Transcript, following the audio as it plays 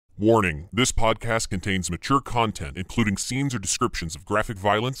Warning, this podcast contains mature content, including scenes or descriptions of graphic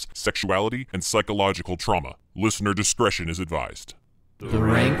violence, sexuality, and psychological trauma. Listener discretion is advised. The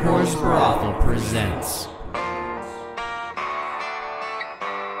Rancor's Brothel presents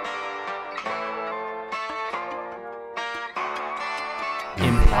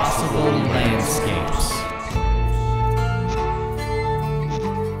Impossible Landscapes.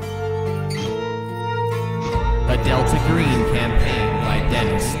 A Delta Green campaign by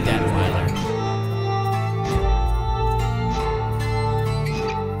Dennis Detweiler.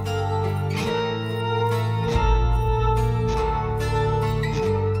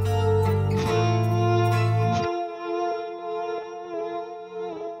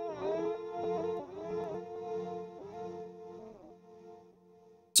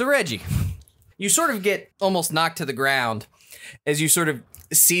 So Reggie, you sort of get almost knocked to the ground as you sort of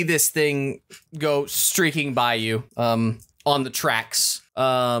see this thing go streaking by you on the tracks,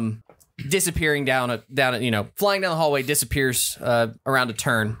 disappearing down, flying down the hallway, disappears around a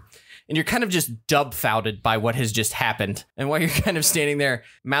turn. And you're kind of just dumbfounded by what has just happened. And while you're kind of standing there,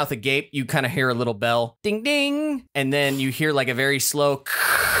 mouth agape, you kind of hear a little bell, ding, ding. And then you hear like a very slow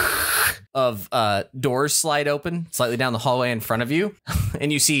of doors slide open slightly down the hallway in front of you.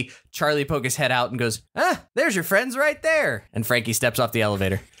 And you see Charlie poke his head out and goes, there's your friends right there. And Franky steps off the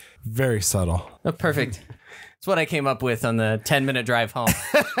elevator. Very subtle. Oh, perfect. That's what I came up with on the 10-minute drive home.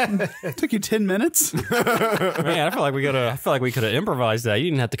 It took you 10 minutes? Man, I feel like we could have improvised that. You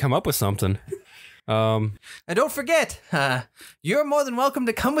didn't have to come up with something. And don't forget, you're more than welcome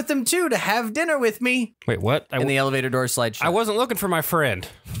to come with them too to have dinner with me. Wait, what? And the elevator door slides shut. I wasn't looking for my friend.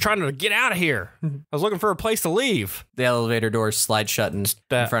 I was trying to get out of here. I was looking for a place to leave. The elevator doors slide shut in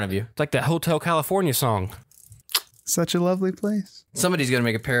front of you. It's like that Hotel California song. Such a lovely place. Somebody's going to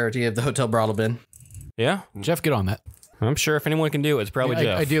make a parody of the Hotel Broadalbin. Yeah? Jeff, get on that. I'm sure if anyone can do it, it's probably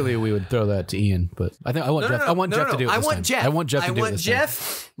Jeff. Ideally, we would throw that to Ian, but I think I want Jeff. I want Jeff to do it. I want Jeff. I want Jeff to do it. I want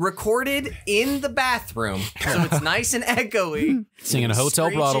Jeff recorded in the bathroom, so it's nice and echoey. Singing a Hotel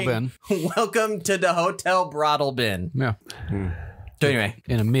Broadalbin. Welcome to the Hotel Broadalbin. Yeah. So anyway,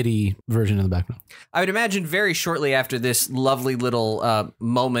 in a MIDI version in the background. I would imagine very shortly after this lovely little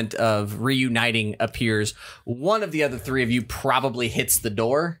moment of reuniting appears, one of the other three of you probably hits the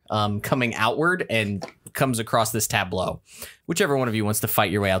door, coming outward and comes across this tableau. Whichever one of you wants to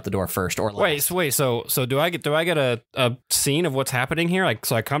fight your way out the door first or last. Wait, so do I get a scene of what's happening here? Like,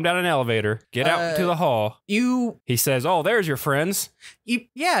 so I come down an elevator, get out into the hall. He says, "Oh, there's your friends."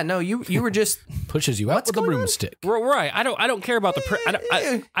 You were just pushes you out with a broomstick. Right. I don't care about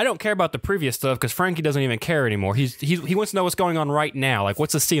I don't care about the previous stuff because Franky doesn't even care anymore. He wants to know what's going on right now. Like,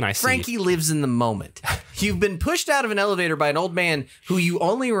 what's the scene I see? Franky lives in the moment. You've been pushed out of an elevator by an old man who you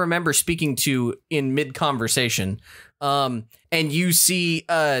only remember speaking to in mid-conversation. And you see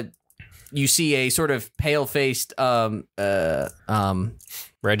a sort of pale-faced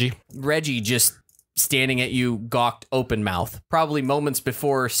Reggie just standing at you, gawked open mouth, probably moments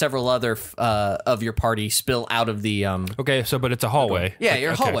before several other of your party spill out of the Okay, but it's a hallway. Yeah,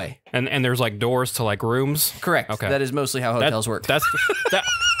 your hallway. And there's like doors to like rooms. Correct. Okay. That is mostly how hotels work. That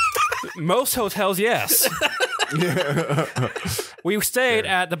most hotels, yes. We stayed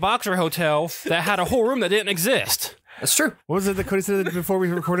at the Boxer Hotel that had a whole room that didn't exist. That's true. What was it that Cody said before we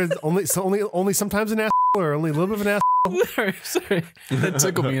recorded? Only sometimes an ass or only a little bit of an ass? Sorry. That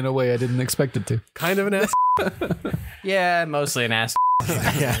tickled me in a way I didn't expect it to. Kind of an ass. Yeah, mostly an ass.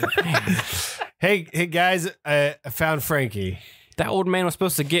 Yeah. Hey guys, I found Franky. That old man was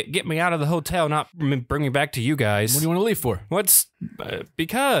supposed to get me out of the hotel, not bring me back to you guys. What do you want to leave for?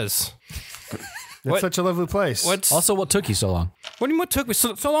 Because... It's such a lovely place. What took you so long? What do you mean what took me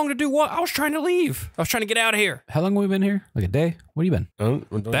so long to do what? I was trying to leave. I was trying to get out of here. How long have we been here? Like a day? What have you been?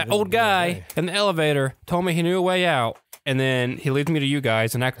 That old guy in the elevator told me he knew a way out, and then he leads me to you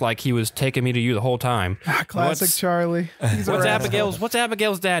guys and act like he was taking me to you the whole time. Classic Charlie. What's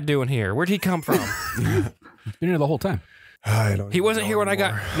Abigail's dad doing here? Where'd he come from? Been here the whole time. He wasn't here when I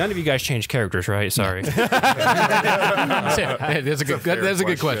got... None of you guys changed characters, right? Sorry. That's a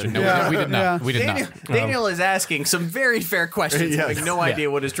good question. No, we did not. We did not. Daniel is asking some very fair questions, having no idea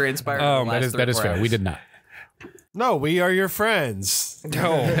what has transpired in the last that is fair. We did not. No, we are your friends.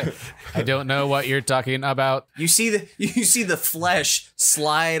 No. I don't know what you're talking about. You see the flesh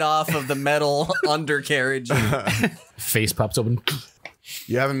slide off of the metal undercarriage. Face pops open.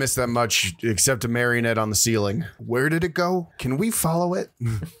 You haven't missed that much except a marionette on the ceiling. Where did it go? Can we follow it?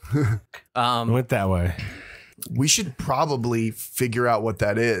 Went that way. We should probably figure out what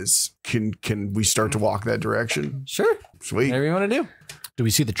that is. Can we start to walk that direction? Sure. Sweet. Whatever you want to do. Do we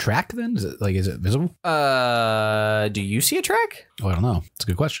see the track then? Is it visible? Do you see a track? Oh, I don't know. It's a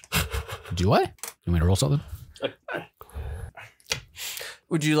good question. Do I? You want me to roll something?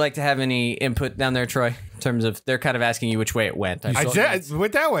 Would you like to have any input down there, Troy? In terms of they're kind of asking you which way it went. I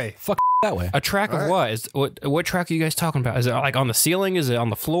went that way. Fuck that way. A track of what? What track are you guys talking about? Is it like on the ceiling? Is it on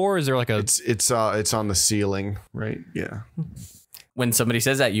the floor? Is there like a? It's on the ceiling, right? Yeah. When somebody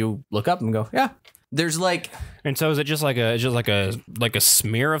says that, you look up and go, yeah. There's like, and so is it just like a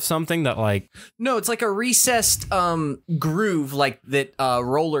smear of something that like? No, it's like a recessed groove like that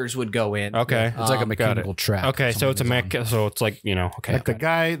rollers would go in. Okay, it's like a mechanical track. Okay, so it's a mech. So it's like okay, like the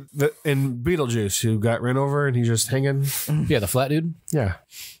guy in Beetlejuice who got ran over and he's just hanging. Yeah, the flat dude. Yeah,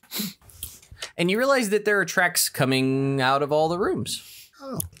 and you realize that there are tracks coming out of all the rooms.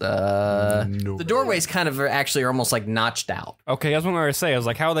 The doorways kind of are almost like notched out. Okay, that's what I was going to say. I was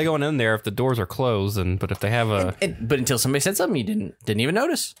like, how are they going in there if the doors are closed? But if they have a... But until somebody said something, you didn't even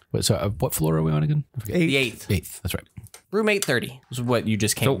notice. Wait, so what floor are we on again? The 8th. 8th, that's right. Room 830 is what you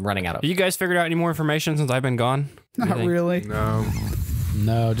just came running out of. Have you guys figured out any more information since I've been gone? Not really.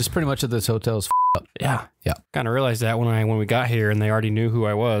 No, just pretty much that this hotel's up. Yeah. Yeah. Kind of realized that when we got here and they already knew who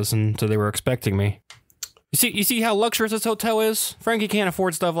I was and so they were expecting me. You see how luxurious this hotel is? Franky can't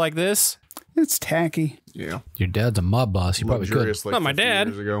afford stuff like this. It's tacky. Yeah. Your dad's a mob boss. You probably could. Luxurious, like Not my 50 dad.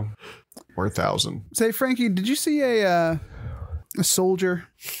 Years ago, or 1,000. Say, Franky, did you see a soldier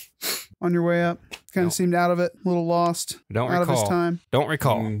on your way up? Kind of seemed out of it, a little lost. Don't out recall. of his time. Don't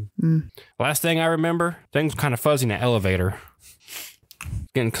recall. Last thing I remember, things kind of fuzzy in the elevator.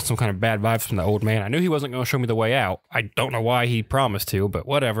 Getting some kind of bad vibes from the old man. I knew he wasn't going to show me the way out. I don't know why he promised to, but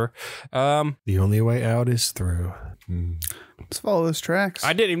whatever. The only way out is through. Let's follow those tracks.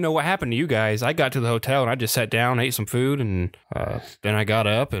 I didn't even know what happened to you guys. I got to the hotel and I just sat down, ate some food, and then I got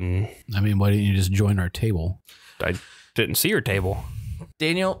up and... I mean, why didn't you just join our table? I didn't see your table.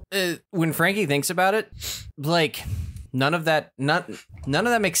 Daniel, when Franky thinks about it, like... None of that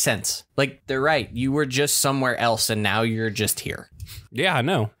makes sense. Like, they're right. You were just somewhere else and now you're just here. Yeah, I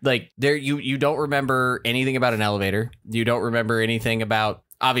know. Like, you don't remember anything about an elevator. You don't remember anything about,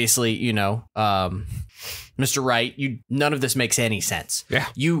 obviously, Mr. Wright. None of this makes any sense. Yeah.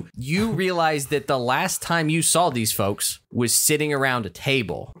 You realize that the last time you saw these folks was sitting around a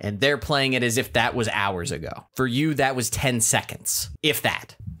table and they're playing it as if that was hours ago. For you, that was 10 seconds, if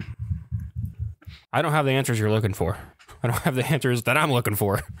that. I don't have the answers you're looking for. I don't have the answers that I'm looking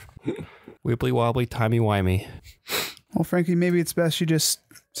for. Wibbly wobbly, timey wimey. Well, Franky, maybe it's best you just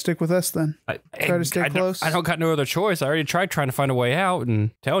stick with us then. Try to stay close. I don't got no other choice. I already tried trying to find a way out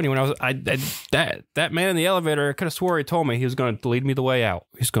and telling you when that man in the elevator, I could have swore he told me he was going to lead me the way out.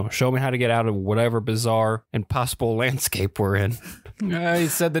 He's going to show me how to get out of whatever bizarre, impossible landscape we're in. He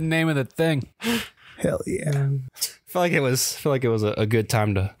said the name of the thing. Hell yeah. I feel like it was a good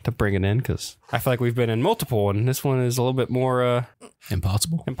time to bring it in because I feel like we've been in multiple and this one is a little bit more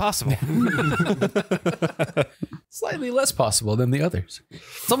impossible. Slightly less possible than the others.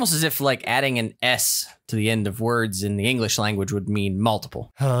 It's almost as if like adding an S to the end of words in the English language would mean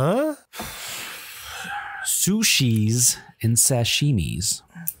multiple. Huh? Sushis and sashimis.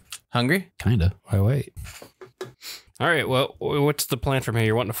 Hungry? Kinda. Why wait? All right, well, what's the plan from here?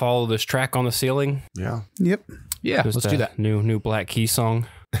 You're wanting to follow this track on the ceiling? Yeah. Yep. Yeah, Just let's do that. New Black Key song.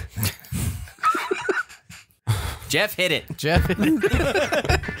 Jeff hit it. Jeff's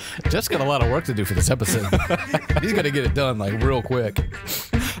got a lot of work to do for this episode. He's got to get it done like real quick.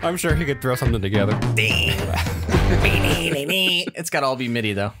 I'm sure he could throw something together. It's got to all be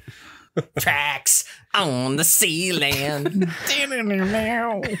MIDI though. Tracks on the ceiling.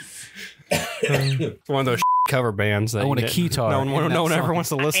 One of those cover bands that I want a keytar. No one ever wants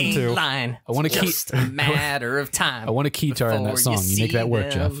to listen to. Line. I want a key. Just a matter of time. I want a keytar in that song. You make that work,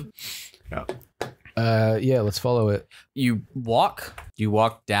 Jeff. Yeah, let's follow it. You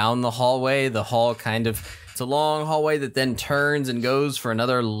walk down the hallway. The hall it's a long hallway that then turns and goes for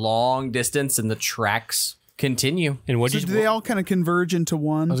another long distance, and the tracks continue. And So do they all kind of converge into I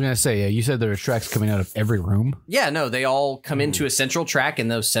one? was going to say, yeah, you said there are tracks coming out of every room. Yeah, no, they all come into a central track, and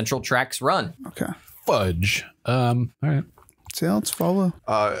those central tracks run. Okay. Fudge. All right. So let's follow.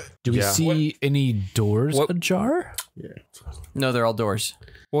 Do we see any doors ajar? No, they're all doors.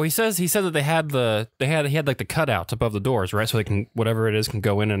 Well, he said that he had like the cutouts above the doors, right? So they can whatever it is can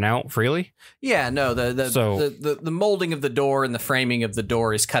go in and out freely. Yeah, no, the molding of the door and the framing of the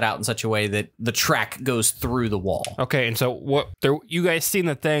door is cut out in such a way that the track goes through the wall. Okay, and so you guys seen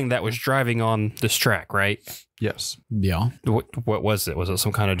the thing that was driving on this track, right? Yes. Yeah. What was it? Was it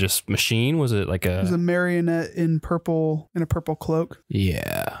some kind of just machine? Was it like There's a marionette in a purple cloak.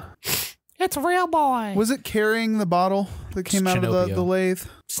 Yeah. Yeah, it's a real boy. Was it carrying the bottle that came out of the lathe?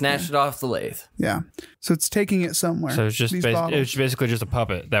 Snatched it off the lathe. Yeah. So it's taking it somewhere. So it's just These it bottles. was basically just a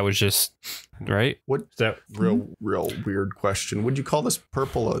puppet that was just right. What that real weird question? Would you call this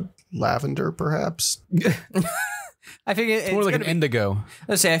purple a lavender, perhaps? I figure it's More like an gonna be- indigo.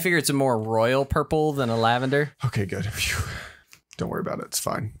 Let's say I figure it's a more royal purple than a lavender. Okay, good. Phew. Don't worry about it. It's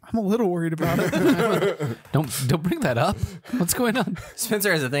fine. I'm a little worried about it. Don't bring that up. What's going on?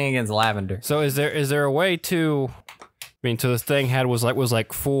 Spencer has a thing against lavender. So is there a way to? I mean, so this thing was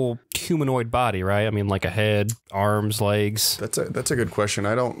like full humanoid body, right? I mean, like a head, arms, legs. That's a good question.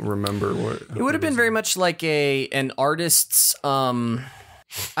 I don't remember what It would have been very much like an artist's.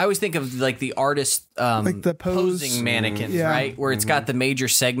 I always think of like the artist Like the posing mannequins, Yeah. right? Where it's got the major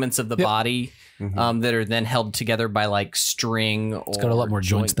segments of the body that are then held together by like string. Or It's got a lot more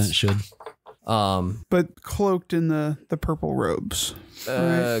joints than it should. But cloaked in the purple robes.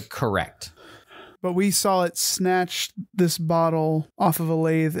 Correct. But we saw it snatch this bottle off of a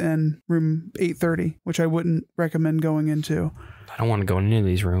lathe in room 830, which I wouldn't recommend going into. I don't want to go in any of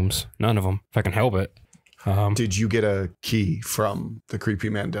these rooms. None of them, if I can help it. Did you get a key from the creepy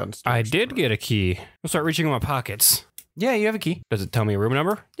man downstairs? I did get a key. I'll start reaching in my pockets. Yeah, you have a key. Does it tell me a room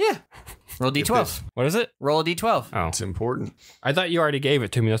number? Yeah. Roll a d12. What is it? Roll a d12. Oh, It's important. I thought you already gave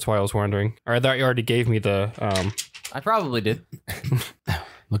it to me. That's why I was wondering. Or I thought you already gave me the I probably did.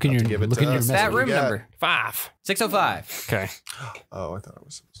 Look in your give it look to in your us. message. That room got? number. 5. 605. Okay. Oh, I thought it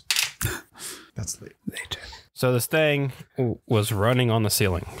was. That's late. So this thing was running on the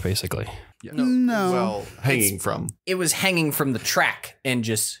ceiling, basically. Yeah. No. Well, hanging from. It was hanging from the track and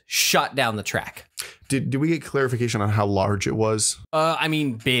just shot down the track. Did we get clarification on how large it was? I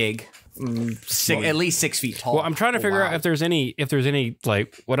mean, big. At least 6 feet tall. Well, I'm trying to figure out if there's any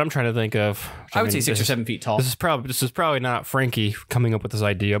like what I'm trying to think of. I would say mean, 6 or 7 feet tall. This is probably not Franky coming up with this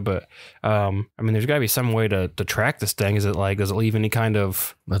idea, but I mean, there's got to be some way to track this thing. Is it like, does it leave any kind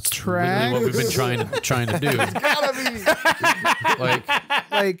of? That's Track? literally what we've been trying to do.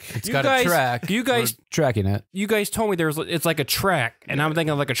 Like, It's got a track. You guys, We're tracking it. you guys told me it's like a track, and I'm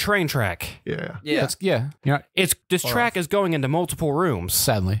thinking of like a train track. Yeah. Yeah. Yeah. You're not, This track is going into multiple rooms.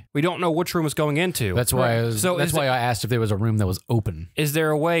 sadly. We don't know which room it's going into. That's why I asked if there was a room that was open. Is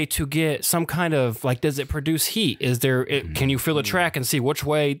there a way to get some kind of like? Does it produce heat? Can you feel the track and see which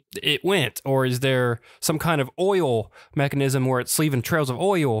way it went, or is there some kind of oil mechanism where it's leaving trails of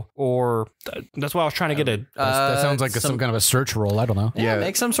oil? Or that's why I was trying to get a. That sounds like some kind of a search roll. I don't know. Yeah,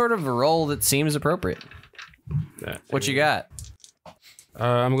 make some sort of a roll that seems appropriate. What you got?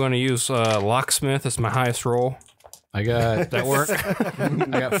 I'm going to use locksmith as my highest roll. I got That work?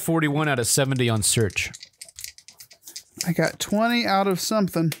 I got 41 out of 70 on search. I got 20 out of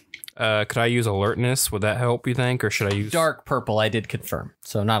something. Could I use alertness? Would that help? You think, or should I use Dark purple, I did confirm.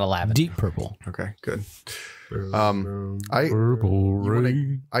 So not a lavender. Deep purple. Okay, good. Purple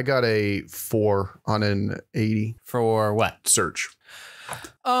I got a 4 on an 80 For what? search.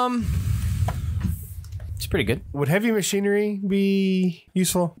 It's pretty good. Would heavy machinery be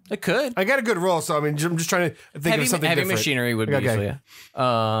useful? It could. I got a good roll, so I mean, I'm just trying to think of something heavy different. machinery would be Okay. useful,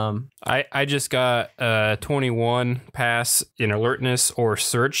 yeah. I just got 21 pass in alertness or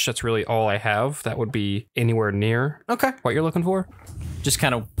search. That's really all I have. That would be anywhere near Okay. what you're looking for. Just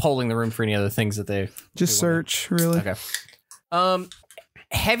kind of polling the room for any other things that they... Just search, really. Okay.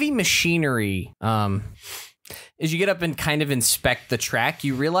 Heavy machinery. As you get up and kind of inspect the track,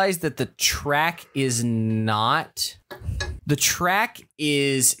 you realize that the track is not. The track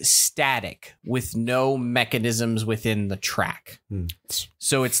is static with no mechanisms within the track.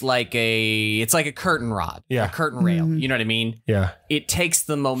 So it's like a curtain rod, Yeah. a curtain rail. You know what I mean? Yeah. It takes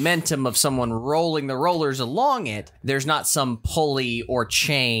the momentum of someone rolling the rollers along it. There's not some pulley or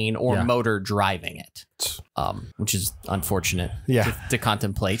chain or motor driving it, which is unfortunate to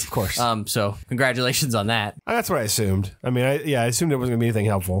contemplate. Of course. So congratulations on that. That's what I assumed. I mean, I assumed it wasn't gonna be anything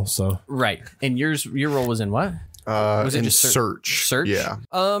helpful. So Right. And your role was in what? Was it in just search? Search? Yeah.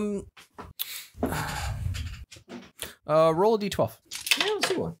 Roll a d12. Yeah, let's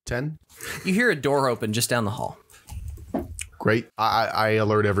see one. 10. You hear a door open just down the hall. Great. I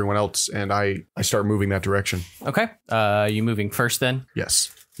alert everyone else and I start moving that direction. Okay. You moving first then?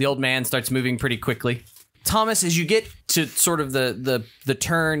 Yes. The old man starts moving pretty quickly. Thomas, as you get to sort of the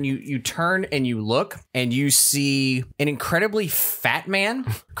turn, you turn and you look and you see an incredibly fat man,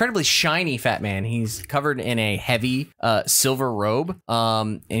 incredibly shiny fat man. He's covered in a heavy silver robe,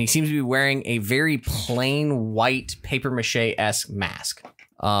 and he seems to be wearing a very plain white papier-mâché-esque mask.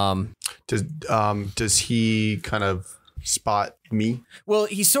 Does he kind of spot me? Well,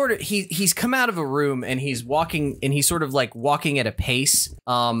 he's come out of a room and he's walking and he's sort of like walking at a pace.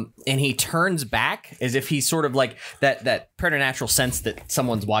 And he turns back as if he's sort of like that preternatural sense that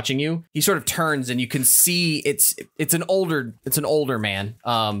someone's watching you. He sort of turns and you can see it's an older man.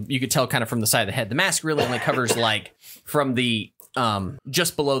 You could tell kind of from the side of the head. The mask really only covers like from the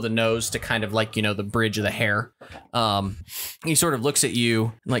just below the nose to kind of like, the bridge of the hair. He sort of looks at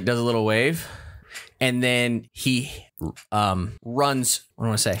you and like does a little wave. And then he runs, what do I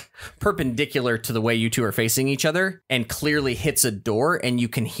want to say, perpendicular to the way you two are facing each other and clearly hits a door, and you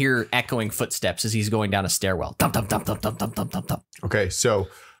can hear echoing footsteps as he's going down a stairwell. Thump, thump, thump, thump, thump, thump, thump, thump, thump. Okay, so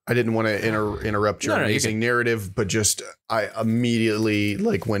I didn't want to interrupt your amazing narrative, but just I immediately,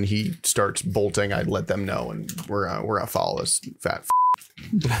 like when he starts bolting, I'd let them know, and we're gonna follow this fat.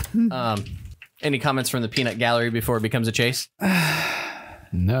 Any comments from the peanut gallery before it becomes a chase?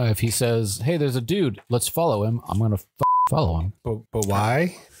 No, if he says, "Hey, there's a dude, let's follow him," I'm gonna follow him. But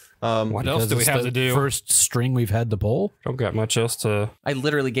why? What else do we have to do? First string we've had to pull. Don't got much else to. I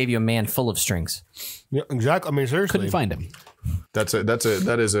literally gave you a man full of strings. Yeah, exactly. I mean, seriously, Couldn't find him. That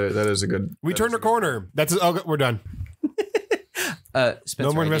is a good. We turned a corner. We're done. Spencer,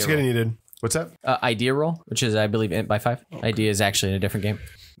 No more investigating needed. What's that? Idea roll, which is, I believe, Int by 5. Idea is actually in a different game.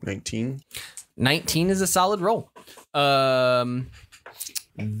 19. 19 is a solid roll.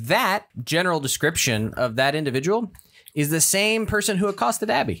 That general description of that individual is the same person who accosted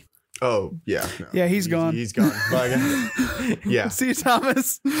Abby. Oh, yeah. No. Yeah, he's gone. He's gone. Yeah. See you,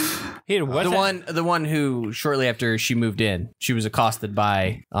 Thomas. He had what? The one who shortly after she moved in, she was accosted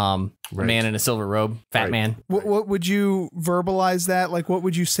by a man in a silver robe, fat man. What would you verbalize that? Like, what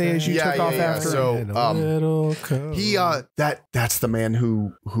would you say as you took off after? So that's the man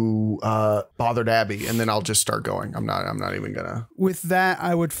who bothered Abby, and then I'll just start going. I'm not even gonna. With that,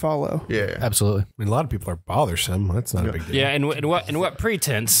 I would follow. Yeah. Absolutely. I mean, a lot of people are bothersome. That's not a big deal. Yeah, and what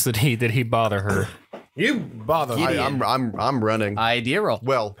pretense did he bother her? You bother. I'm running. Idea roll.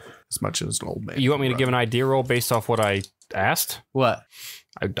 Well, as much as an old man. You want me to give an idea roll based off what I asked? What?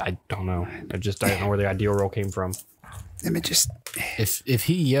 I don't know. I don't know where the idea roll came from. Let me just. If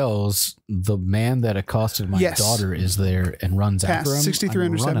he yells, the man that accosted my daughter is there and runs Pass. after him. 63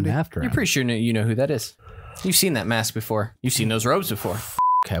 I'm under running 70. after him. You're pretty sure you know who that is. You've seen that mask before. You've seen those robes before.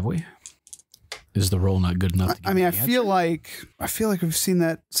 Have we? Is the roll not good enough? I mean, I feel like we've seen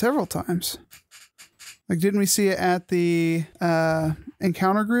that several times. Like, didn't we see it at the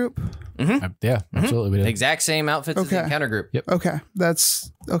encounter group? Yeah, absolutely. We did. Exact same outfits as the encounter group. Yep. Okay,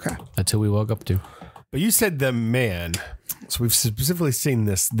 that's okay. That's who we woke up to. But you said the man, so we've specifically seen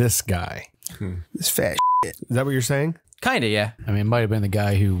this guy. This fat. Is that what you're saying? Kinda, yeah. I mean, it might have been the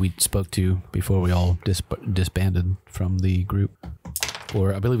guy who we spoke to before we all disbanded from the group.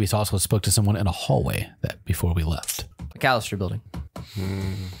 Or I believe we also spoke to someone in a hallway before we left. McAllister building.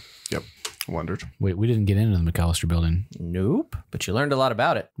 Yep. Wondered. Wait, we didn't get into the McAllister building. Nope. But you learned a lot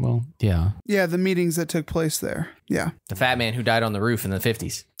about it. Well, yeah. Yeah, the meetings that took place there. Yeah. The fat man who died on the roof in the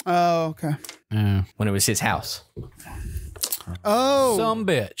 50s Oh, okay. when it was his house. Oh, Some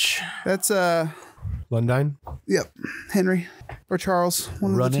bitch. that's Lundine? Yep, Henry or Charles.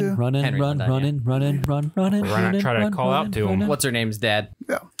 One of the two. Running, Henry run, Fontaine, running. We're not trying to call out to him. What's her name's dad?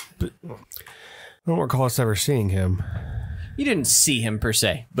 Yeah. I don't recall us ever seeing him. You didn't see him per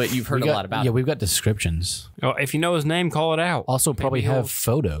se, but you've heard a lot about Yeah, him. we've got descriptions. Oh, if you know his name, call it out. Also, probably he'll- have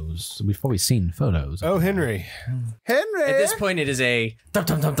photos. We've probably seen photos. Oh, Henry. Henry. At this point, it is a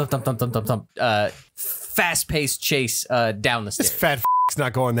fast-paced chase down the This stairs. fat f***'s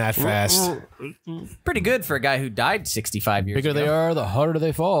not going that fast. Pretty good for a guy who died 65 years bigger ago. they are, the harder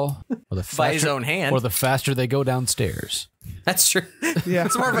they fall. Or the By his own hand. Or the faster they go downstairs. That's true. Yeah.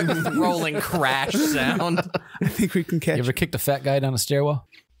 It's more of a rolling crash sound. I think we can catch. You ever kicked a fat guy down a stairwell?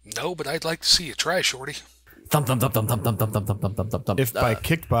 No, but I'd like to see you try, Shorty. Thump, thump, thump, thump, thump, thump, thump, thump, thump, thump, thump, thump. If by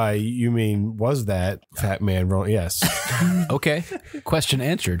kicked by you mean was that fat man rolling? Yes. Okay. Question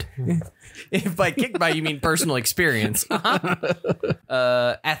answered. If by kicked by you mean personal experience.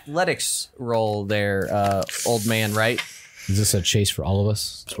 Athletics roll there, old man, right? Is this a chase for all of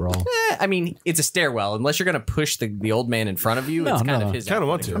us? So we're all. I mean, it's a stairwell. Unless you're going to push the old man in front of you, it's kind of his. Kind of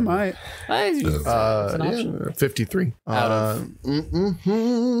want I to. might. It's an option. 53. Out of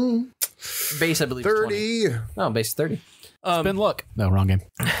base, I believe. is 20. 30. Oh, base is 30. Spin luck. No, wrong game.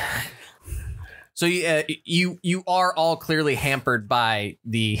 So you are all clearly hampered by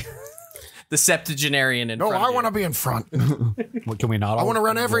the septuagenarian in front of you. I want to be in front. What, can we not? I want to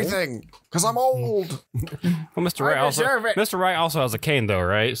run everything because I'm old. Well, Mr. Wright also has a cane though,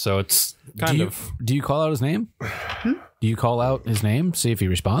 right? So it's kind of. Do you call out his name? Do you call out his name? See if he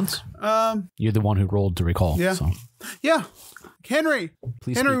responds. You're the one who rolled to recall. Yeah. So Yeah. Henry.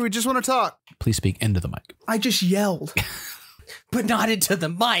 Please Henry, speak. we just want to talk. please speak into the mic. I just yelled. But not into the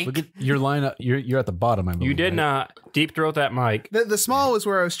mic. Look at your lineup. You're at the bottom. I believe, You did right? not deep throat that mic. The small was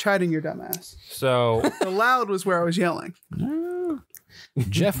where I was chiding your dumbass. So The loud was where I was yelling.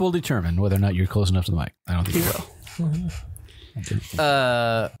 Jeff will determine whether or not you're close enough to the mic. I don't think he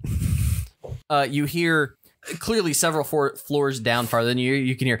will. You hear clearly several floors down farther than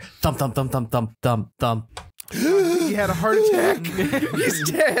you can hear thump, thump, thump, thump, thump, thump, thump. He had a heart attack. He's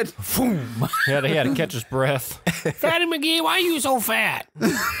dead. he had to catch his breath. Fatty McGee, why are you so fat?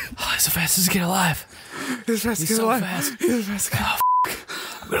 It's the fastest to get alive. He's fast. He's so fast. He's fast.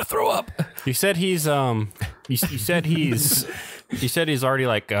 I'm gonna throw up. You said he's you said he's already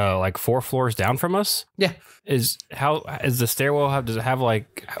like 4 floors down from us. Yeah. Is the stairwell does it have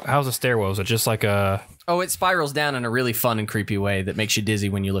like how's the stairwell? Is it just like a Oh, it spirals down in a really fun and creepy way that makes you dizzy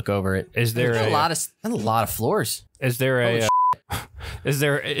when you look over it. is there There's a lot of floors. is there a is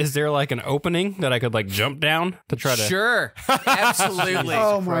there like an opening that I could like jump down to try to Sure, absolutely.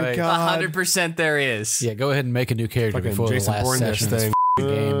 Oh my god. 100% there is. Yeah, go ahead and make a new character Fucking before Jason the last Bourne this session of this thing.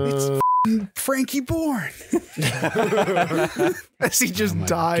 game. Franky Bourne. As he just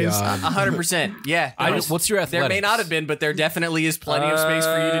dies. God. 100%. Yeah. What's your athletics? There may not have been, but there definitely is plenty of space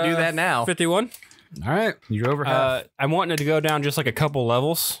for you to do that now. 51? All right, you're over half. I'm wanting it to go down just like a couple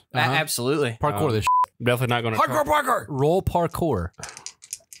levels. Absolutely. Parkour this. I'm definitely not going to Parkour. Roll parkour.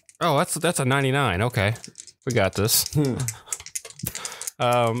 Oh, that's a 99. Okay, we got this.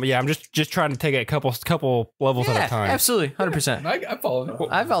 Yeah, I'm just trying to take it a couple levels at a time. Absolutely. 100%. I'm following.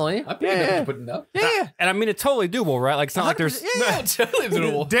 I follow you. I'm paying attention, putting it up. Yeah. And I mean, it's totally doable, right? Like, it's not like there's. Yeah. Totally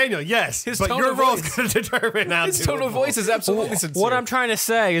doable. Daniel, yes, but tone your of role's voice. going to determine how His tone of voice is absolutely sincere. What I'm trying to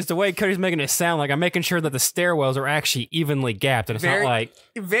say is the way Cody's making it sound like I'm making sure that the stairwells are actually evenly gapped, and it's not like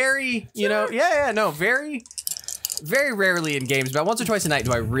very, very rarely in games, about once or twice a night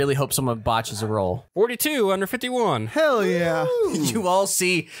do I really hope someone botches a roll. 42 under 51. Hell yeah. You all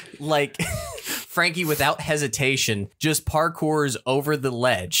see, like, Franky without hesitation just parkours over the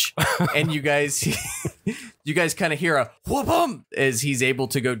ledge, and you guys kind of hear a whoop-um as he's able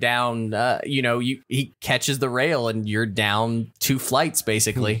to go down. He catches the rail, and you're down 2 flights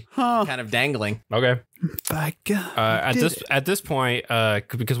basically, kind of dangling. Okay. By God. At this point,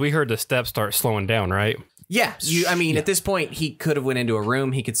 because we heard the steps start slowing down, right? Yeah, at this point, he could have went into a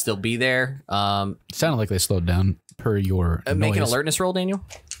room. He could still be there. It sounded like they slowed down per your Make an noise. alertness roll, Daniel.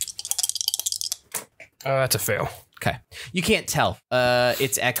 That's a fail. Okay. You can't tell.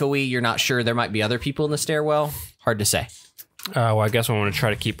 It's echoey. You're not sure. There might be other people in the stairwell. Hard to say. Well, I guess I want to try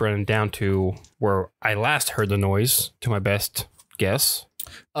to keep running down to where I last heard the noise, to my best guess.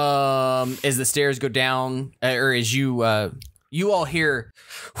 As the stairs go down, or as you all hear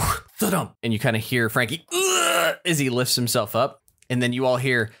thump, and you kind of hear Franky as he lifts himself up, and then you all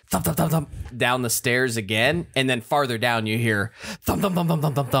hear thump, thump, thump, thump down the stairs again, and then farther down you hear thump, thump, thump, thump,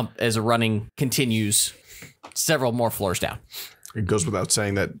 thump, thump, thump as the running continues several more floors down. It goes without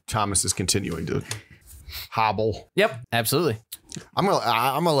saying that Thomas is continuing to hobble. Yep, absolutely. I'm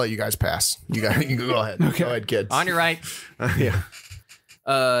gonna let you guys pass. You can go ahead. Okay. Go ahead, kids. On your right. Yeah.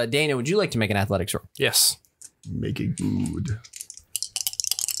 Daniel, would you like to make an athletics roll? Yes. Make it good.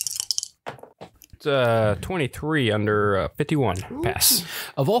 It's 23 under 51. Pass.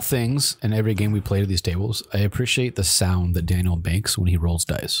 Of all things, in every game we play at these tables, I appreciate the sound that Daniel makes when he rolls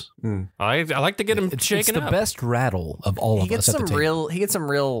dice. I like to get him It's shaken the up. best rattle of all He of gets us at the some table.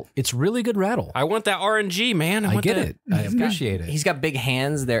 real. It's really good rattle. I want that RNG, man. I want get that. it. I appreciate it. He's got big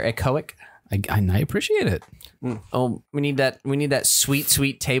hands. They're echoic. I appreciate it. Oh, we need that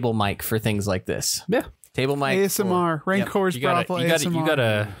sweet table mic for things like this. Yeah. Table mic. ASMR. Rancor's brothel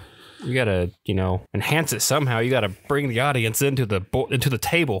ASMR. You gotta, enhance it somehow. You gotta bring the audience into the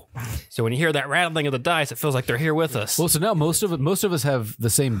table. So when you hear that rattling of the dice, it feels like they're here with us. Well, so now most of us have the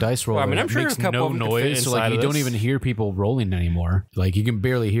same dice roll. Well, I mean, that I'm sure makes a couple no of them could fit noise, so like inside you of don't this. even hear people rolling anymore. Like you can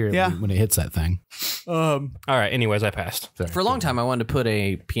barely hear it when it hits that thing. All right. Anyways, I passed. For a long time, I wanted to put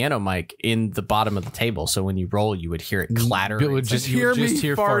a piano mic in the bottom of the table, so when you roll, you would hear it clatter. It would just hear you would me just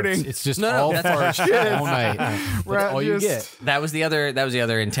hear farting. farts. It's just No, all that's- farts all night. That's all you Just get. That was the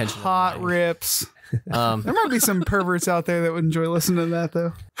other intention. of Hot mine. rips. There might be some perverts out there that would enjoy listening to that,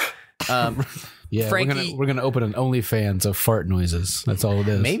 though. Yeah, Franky- we're gonna open an OnlyFans of fart noises. That's all it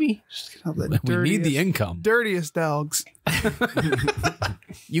is. Maybe Oh, the we need the dirtiest- income. dirtiest dogs.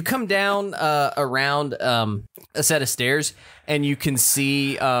 you come down around a set of stairs, and you can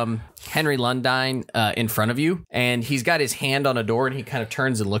see Henry Lundine in front of you, and he's got his hand on a door, and he kind of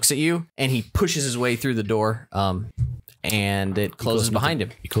turns and looks at you, and he pushes his way through the door. and it closes behind him.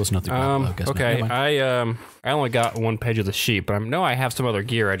 You close enough to grab. I guess not. Okay, Never mind. I only got one page of the sheet, but I know I have some other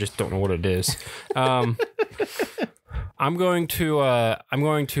gear. I just don't know what it is. I'm going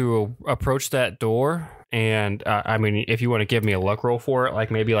to approach that door. And I mean, if you want to give me a luck roll for it,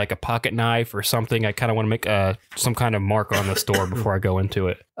 like maybe like a pocket knife or something, I kind of want to make some kind of mark on this door before I go into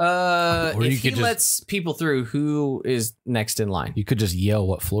it. If he lets people through, who is next in line? You could just yell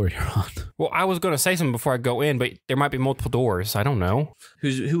what floor you're on. Well, I was going to say something before I go in, but there might be multiple doors. I don't know.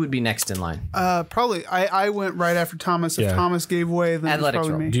 Who would be next in line? Probably. I went right after Thomas. If Thomas gave way, then it's Athletics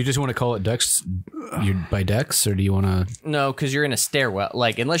probably roll. me. Do you just want to call it Dex? By Dex, or do you want to? No, because you're in a stairwell.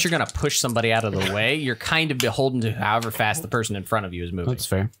 Like, unless you're going to push somebody out of the way, you're kind of beholden to however fast the person in front of you is moving. That's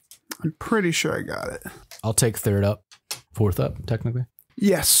fair. I'm pretty sure I got it. I'll take third up, fourth up, technically.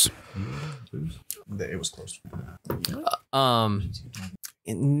 Yes. It was close.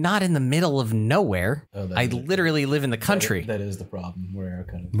 Not in the middle of nowhere. I literally live in the country. That is the problem. We're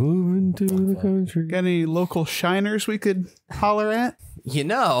kind of Moving to the country. Got any local shiners we could holler at? You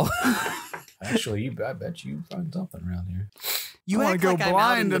know. Actually, I bet you find something around here. You I wanna act go like I'm out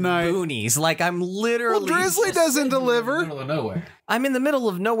in blind the tonight. boonies. Like I'm literally. Well, Drizzly doesn't deliver. Middle of nowhere. I'm in the middle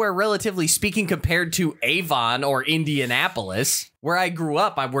of nowhere, relatively speaking, compared to Avon or Indianapolis, where I grew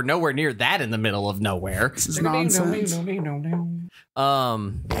up. We're nowhere near that in the middle of nowhere. This is nonsense.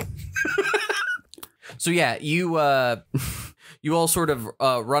 So yeah, you all sort of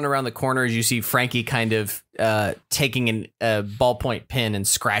run around the corner as you see Franky kind of taking a ballpoint pen and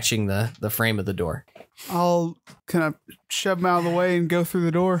scratching the frame of the door. I'll kind of shove him out of the way and go through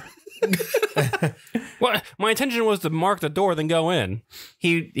the door. Well, my intention was to mark the door, then go in.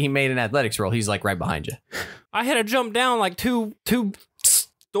 He made an athletics roll. He's like right behind you. I had to jump down like two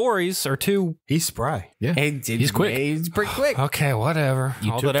stories or two. He's spry. Yeah, He's quick. He's pretty quick. Okay, whatever.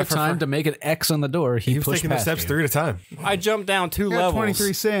 You took the time to make an X on the door. He was taking the steps 3 at a time. I jumped down 2 Got levels.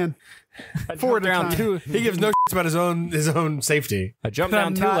 23 sand. I Forward jumped down time. 2. He gives no shits about his own safety. I jumped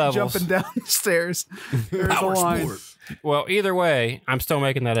I'm down 2 not levels. jumping down the stairs. There's a line. Well, either way, I'm still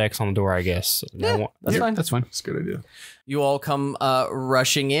making that X on the door, I guess. That's fine. That's fine. That's a good idea. You all come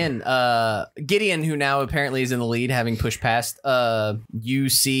rushing in. Gideon, who now apparently is in the lead, having pushed past. You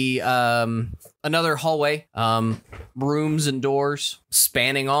see another hallway, rooms and doors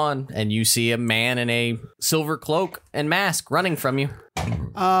spanning on, and you see a man in a silver cloak and mask running from you.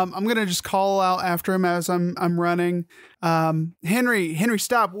 I'm gonna just call out after him as I'm running. Henry,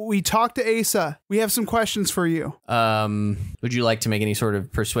 stop. We talked to Asa. We have some questions for you. Would you like to make any sort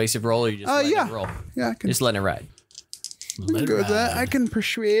of persuasive roll, or you just letting yeah. it roll? Yeah, I can, Just letting it ride. we can go with that. I can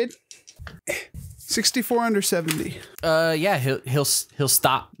persuade. 64 under 70. Yeah, he'll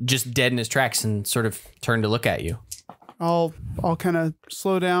stop just dead in his tracks and sort of turn to look at you. I'll kind of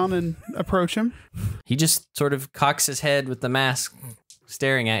slow down and approach him. He just sort of cocks his head with the mask,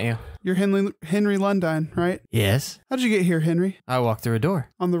 staring at you. You're Henry Lundine, right? Yes. How'd you get here, Henry? I walked through a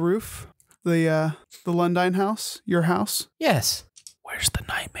door. On the roof? The Lundine house? Your house? Yes. Where's the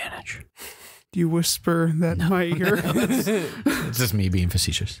night manager? Do you whisper that in my ear? It's just me being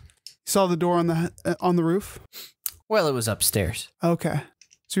facetious. Saw the door on the roof? Well, it was upstairs. Okay.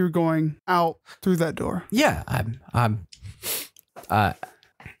 So you're going out through that door. Yeah,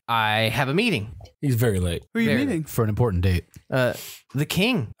 I have a meeting. He's very late. Who are you Very. meeting? For an important date. The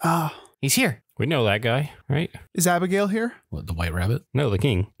king. Ah, He's here. We know that guy, right? is Abigail here? What, the White Rabbit? No, the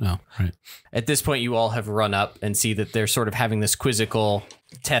king. No, right. At this point, you all have run up and see that they're sort of having this quizzical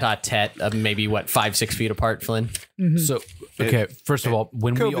tete-a-tete of maybe, 5-6 feet apart, Flynn? So, okay, first of all,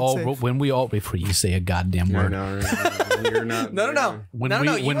 when we COVID all, before you say a goddamn word, You're not. No. When no, we-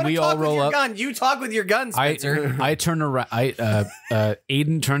 no. You when wanna we talk all with roll your up- gun. You talk with your gun, Spencer. I turn around.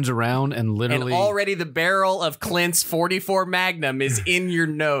 Aiden turns around and and literally, already the barrel of Clint's 44 Magnum is in your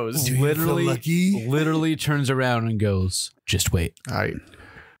nose. literally turns around and goes, "Just wait."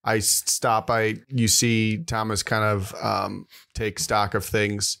 I stop. You see Thomas kind of take stock of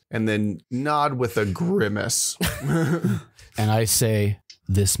things and then nod with a grimace. And I say,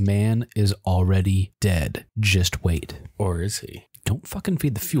 "This man is already dead. Just wait." Or is he? Don't fucking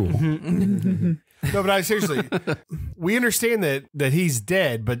feed the fuel. No, but seriously, we understand that he's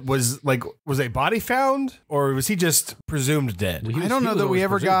dead, but was a body found, or was he just presumed dead? I don't know that we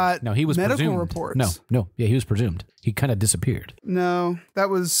ever got No, he was medical presumed. reports. No, yeah, he was presumed. He kind of disappeared. No, that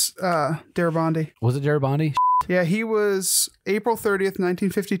was Darabandi. Was it Darabandi? Yeah, he was April 30th,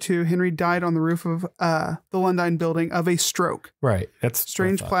 1952. Henry died on the roof of the Lundine building of a stroke. Right. That's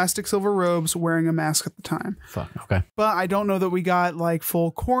Strange plastic silver robes, wearing a mask at the time. Fuck. Okay. But I don't know that we got like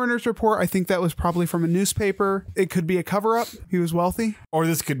full coroner's report. I think that was probably from a newspaper. It could be a cover-up. He was wealthy. Or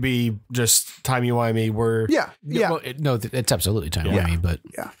this could be just timey-wimey where... Yeah. Well, it's absolutely timey-wimey, but...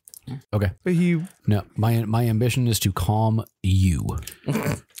 Yeah. Okay. But No, my ambition is to calm you.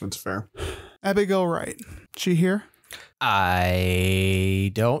 That's fair. Abigail Wright. She here?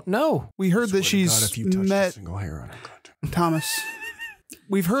 I don't know. We heard that she's met single hair on it. Thomas.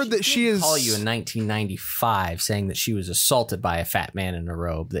 We've heard that she is... Call you in 1995 saying that she was assaulted by a fat man in a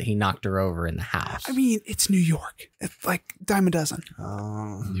robe, that he knocked her over in the house. I mean, it's New York. It's like dime a dozen.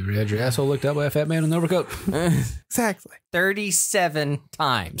 You ever had your asshole looked out by a fat man in an overcoat? Exactly. 37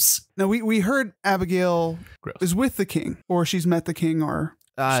 times. No, we heard Abigail is with the king, or she's met the king, or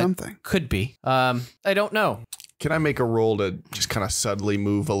something. Could be. I don't know. Can I make a roll to just kind of subtly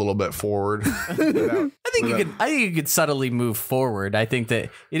move a little bit forward? I think you could subtly move forward. I think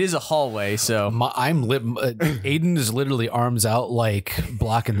that it is a hallway, so Aiden is literally arms out like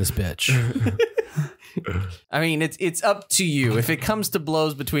blocking this bitch. I mean, it's up to you. If it comes to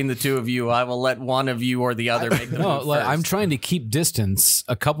blows between the two of you, I will let one of you or the other make the move first. I'm trying to keep distance,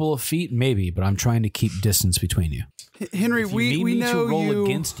 a couple of feet maybe, but I'm trying to keep distance between you. Henry, If you we need me know to roll you.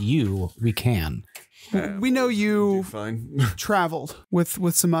 against you, we can. We know you Fine. traveled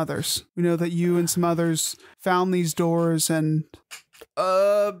with some others. We know that you and some others found these doors, and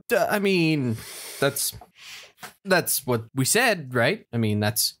I mean, that's what we said, right? I mean,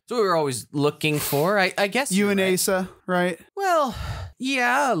 that's what we were always looking for. I guess you you're and right. Asa, right? Well,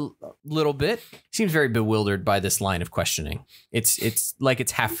 yeah, a little bit. Seems very bewildered by this line of questioning. It's like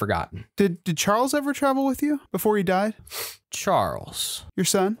it's half forgotten. Did Charles ever travel with you before he died? Charles,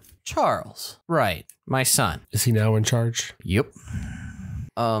 right? My son. Is he now in charge? Yep.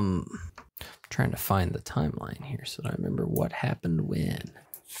 Trying to find the timeline here so that I remember what happened when.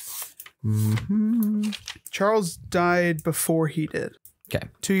 Charles died before he did. Okay.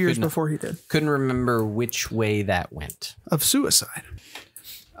 2 years before he did. Couldn't remember which way that went. Of suicide.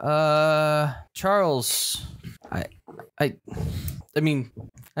 Charles, I mean,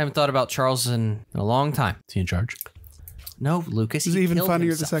 I haven't thought about Charles in a long time. Is he in charge? No, Lucas. It was he even killed funnier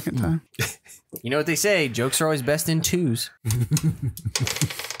himself. the second time. You know what they say? Jokes are always best in twos.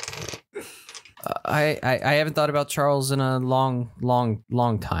 I haven't thought about Charles in a long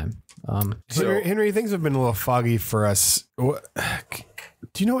time. Henry, things have been a little foggy for us. Do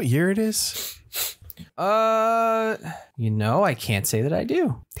you know what year it is? I can't say that I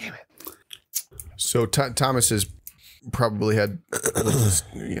do. Damn it. So Thomas has probably had,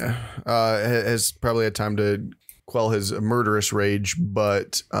 has probably had time to quell his murderous rage,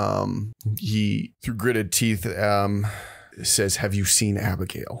 but he, through gritted teeth, says, "Have you seen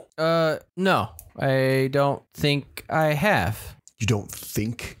Abigail?" No, I don't think I have. You don't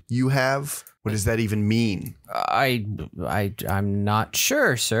think you have? What does that even mean? I'm not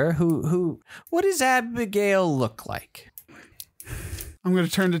sure, sir. What does Abigail look like? I'm going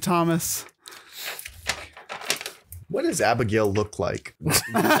to turn to Thomas. What does Abigail look like?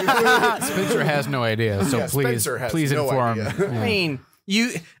 Spencer has no idea, so Yeah, please Spencer has please no inform. idea. I mean,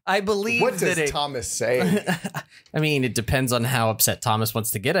 I believe What that does Thomas say? I mean, it depends on how upset Thomas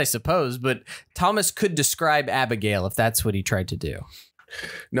wants to get, I suppose, but Thomas could describe Abigail if that's what he tried to do.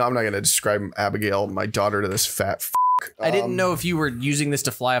 No, I'm not going to describe Abigail, my daughter, to this fat f***. I didn't know if you were using this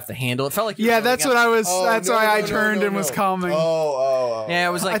to fly off the handle. It felt like you were That's building what up- I was. Oh, that's no, why no, I no, turned no, and was no. calming. Yeah, I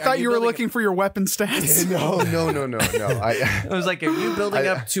was like, I thought you were building- looking for your weapon stats. No. I was like, are you building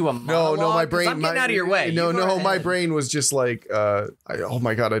up to a monologue? No, my 'Cause brain. I'm getting out of your way. No, You go my ahead. brain was just like, oh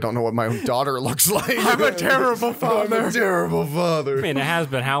my god, I don't know what my own daughter looks like. I'm a terrible father. I'm a terrible father. I mean, it has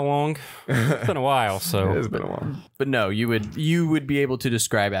been how long? It's been a while, so. It's been a while. But no, you would be able to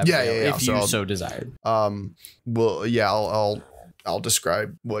describe Abigail Yeah, if so you I'll- so desired. Well, yeah, I'll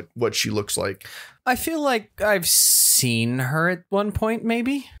describe what she looks like. I feel like I've seen her at one point,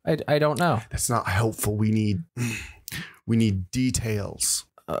 maybe. I don't know. That's not helpful. We need details.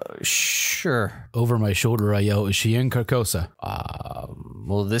 Sure. Over my shoulder, I yell, "Is she in Carcosa?"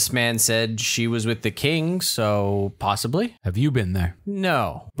 Well, this man said she was with the king, so possibly. Have you been there?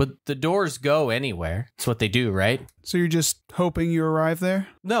 No, but the doors go anywhere. That's what they do, right? So you're just hoping you arrive there?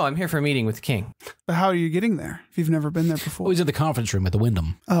 No, I'm here for a meeting with the king. But how are you getting there if you've never been there before? Oh, he's at the conference room at the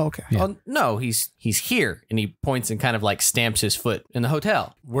Wyndham. Oh, okay. Yeah. Oh, no, he's here, and he points and kind of like stamps his foot in the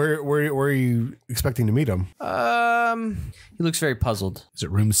hotel. Where are you expecting to meet him? He looks very puzzled. Is it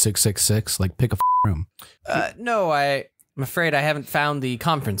room 666? Like, pick a room. No, I'm afraid I haven't found the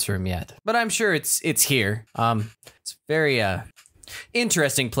conference room yet, but I'm sure it's here. It's a very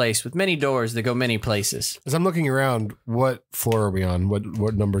interesting place with many doors that go many places. As I'm looking around, what floor are we on?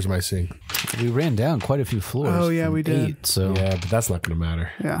 What numbers am I seeing? We ran down quite a few floors. Oh, yeah, from we did. 8, so Yeah, but that's not going to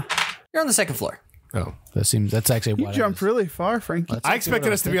matter. Yeah. You're on the second floor. Oh, that's actually You what jumped really far, Franky. I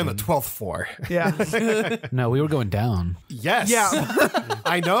expected us to be on the 12th floor. Yeah. No, we were going down. Yes. Yeah.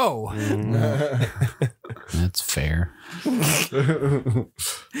 I know. That's fair.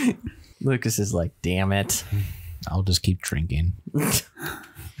 Lucas is like, damn it. I'll just keep drinking.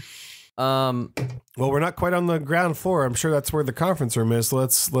 Well, we're not quite on the ground floor. I'm sure that's where the conference room is.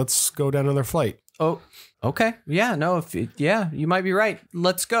 Let's go down another flight. Oh, okay. Yeah, no, you might be right.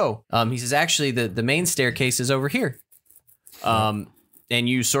 Let's go. He says, actually, the main staircase is over here. And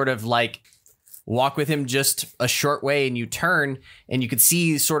you sort of like walk with him just a short way and you turn and you could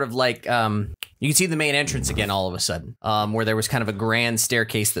see sort of like, you can see the main entrance again all of a sudden, where there was kind of a grand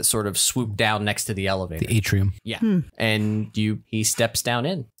staircase that sort of swooped down next to the elevator. The atrium. Yeah. And he steps down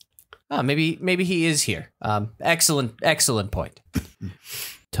in. Oh, maybe he is here. Excellent point.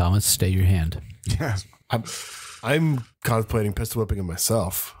 Thomas, stay your hand. Yes. I'm contemplating pistol whipping him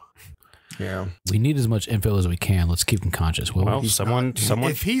myself. Yeah. We need as much info as we can. Let's keep him conscious. Will Well, we? someone.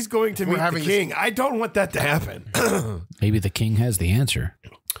 If he's going to meet the king, I don't want that to happen. Maybe the king has the answer.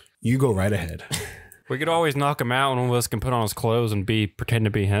 You go right ahead. We could always knock him out, and one of us can put on his clothes and pretend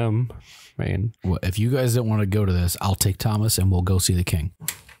to be him. I mean, Well, if you guys don't want to go to this, I'll take Thomas and we'll go see the king.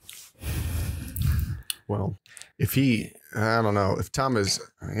 Well, I don't know. If Tom is,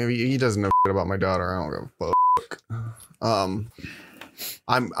 he doesn't know shit about my daughter. I don't give a fuck.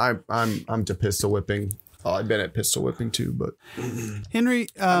 I'm to pistol whipping. Oh, I've been at pistol whipping too, but Henry,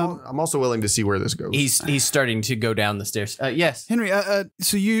 I'm also willing to see where this goes. He's starting to go down the stairs. Yes. Henry,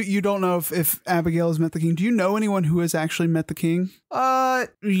 so you don't know if Abigail has met the king. Do you know anyone who has actually met the king?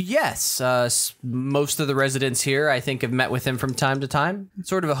 Yes. Most of the residents here, I think, have met with him from time to time.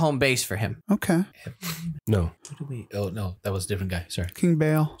 Sort of a home base for him. Okay. No. Oh, no, that was a different guy. Sorry. King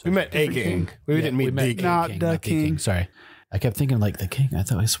Bale. We met a king. We didn't meet the king. Not the king. Sorry. I kept thinking like the king. I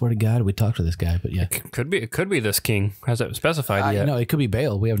swear to God, we talked to this guy, but yeah. it could be this king. Hasn't specified yet. No, it could be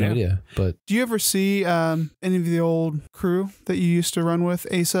Bale. We have no idea. But Do you ever see any of the old crew that you used to run with?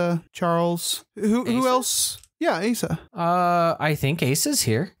 Asa, Charles, who else? Yeah, Asa. I think Ace is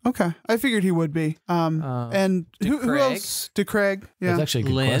here. Okay, I figured he would be. And who else? DeCraig. Yeah, that's actually a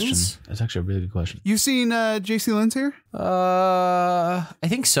good Lynn's? question. That's actually a really good question. You've seen JC Lynn's here? I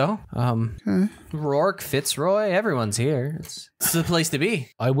think so. Okay. Rourke, Fitzroy, everyone's here. It's the place to be.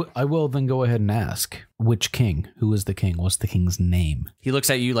 I will then go ahead and ask, which king? Who is the king? What's the king's name? He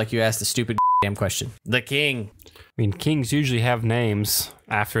looks at you like you asked a stupid damn question. The king. I mean, kings usually have names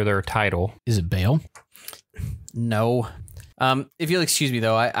after their title. Is it Bale? No. If you'll excuse me,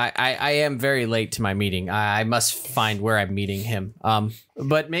 though, I am very late to my meeting. I must find where I'm meeting him.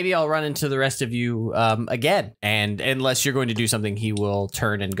 But maybe I'll run into the rest of you again. And unless you're going to do something, he will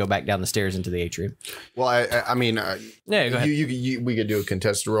turn and go back down the stairs into the atrium. Well, I mean, Yeah, go ahead. we could do a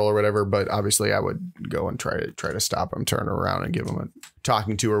contested roll or whatever, but obviously I would go and try to stop him, turn around, and give him a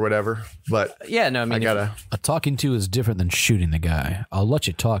talking to or whatever. But Yeah, no, I mean, gotta. A talking to is different than shooting the guy. I'll let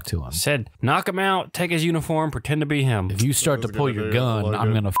you talk to him. Said, knock him out, take his uniform, pretend to be him. If you start to pull your gun,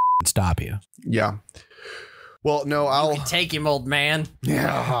 I'm gonna stop you. Yeah. Well, no, I'll take him, old man.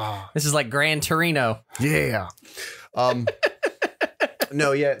 Yeah. This is like Gran Torino. Yeah.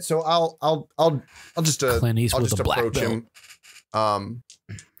 No, yeah. So I'll just Clint Eastwood I'll just with a black approach him.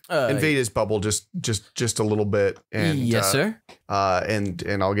 Invade his bubble just a little bit, and yes, sir. And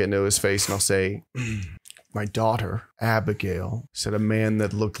I'll get into his face and I'll say, my daughter Abigail said a man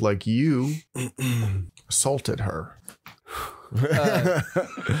that looked like you assaulted her. I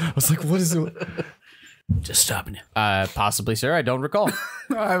was like, what is it? Just stopping you. Possibly, sir. I don't recall.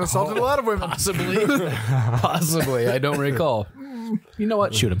 I've assaulted a lot of women. Possibly. I don't recall. You know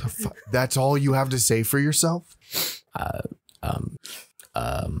what? Shoot him. That's all you have to say for yourself? I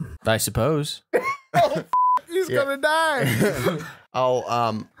suppose. He's gonna die.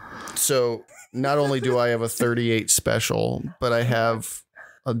 I'll so not only do I have a 38 special, but I have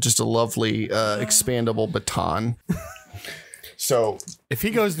just a lovely expandable baton. So if he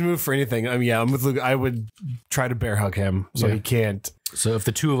goes to move for anything, I mean, yeah, I'm with Luke. I would try to bear hug him so he can't. So if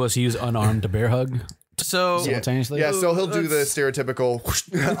the two of us use unarmed to bear hug So simultaneously, yeah, so he'll do the stereotypical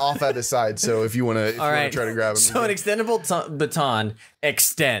off at his side. So if you want to, try to grab him, So an extendable baton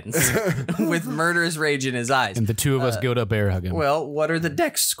extends with murderous rage in his eyes. and the two of us go to bear hug him. Well, what are the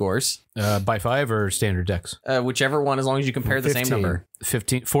dex scores? By 5 or standard dex? Whichever one, as long as you compare the same 15. number.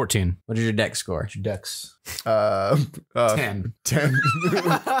 14. What is your dex score? Dex. 10. 10.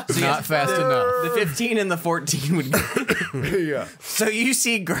 Not fast enough. The 15 and the 14 would go. Yeah. So you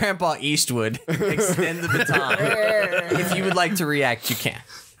see Grandpa Eastwood extend the baton. If you would like to react, you can.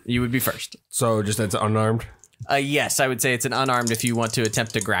 You would be first. So just that's unarmed. Yes, I would say it's an unarmed if you want to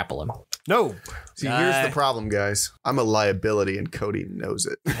attempt to grapple him. No. See, here's the problem, guys. I'm a liability, and Cody knows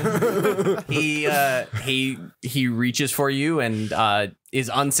it. He reaches for you and is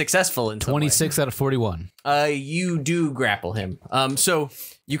unsuccessful in some way. 26 out of 41. You do grapple him. So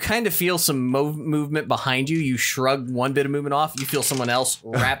you kind of feel some movement behind you. You shrug one bit of movement off. You feel someone else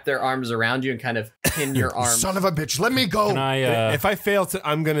wrap their arms around you and kind of pin your arm. Son of a bitch, let me go. Can I, If I fail to,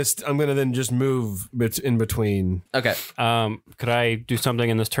 I'm gonna then just move in between. Okay. could I do something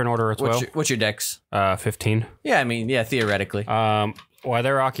in this turn order as well? What's your dex? 15. Yeah, I mean, yeah, theoretically. While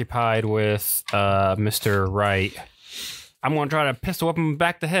they're occupied with Mr. Wright, I'm going to try to pistol whip him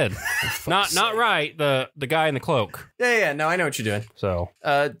back the head. not Wright, the guy in the cloak. Yeah, no, I know what you're doing. So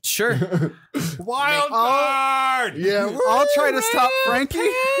Sure. Wild card. Yeah, I'll try to stop Franky.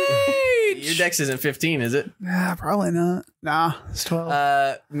 Your dex isn't 15, is it? Nah, probably not. Nah, it's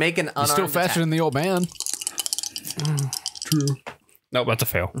 12. Make an unarmed He's still faster attack. than the old man. nope, that's a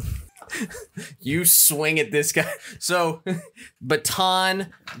fail. You swing at this guy. So,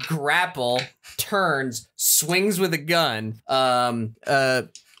 baton, grapple, turns, swings with a gun.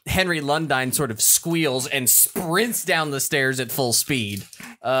 Henry Lundine sort of squeals and sprints down the stairs at full speed.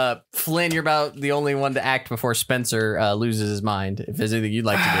 Flynn, you're about the only one to act before Spencer loses his mind. If there's anything you'd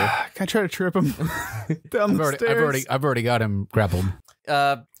like to Can I try to trip him down the stairs? I've already got him grappled.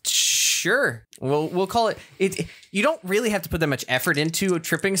 do. Sure. We'll call it. You don't really have to put that much effort into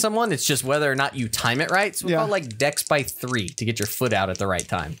tripping someone. It's just whether or not you time it right. So we'll call it like Dex by 3 to get your foot out at the right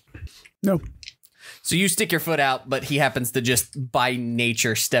time. No. So you stick your foot out, but he happens to just by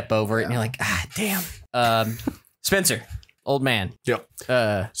nature step over it, and you're like, damn. Spencer, old man. Yep.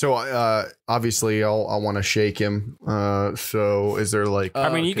 So obviously I'll want to shake him. So is there like I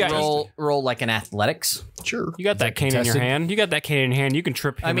mean, you got roll like an athletics. sure. You got that cane in your hand. You got that cane in your hand. You can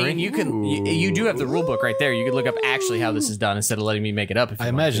trip Henry. I mean, you can. You do have the rule book right there. You could look up actually how this is done instead of letting me make it up. If you I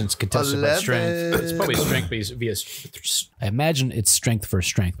want imagine to. it's contested by strength. It's probably strength via. I imagine it's strength for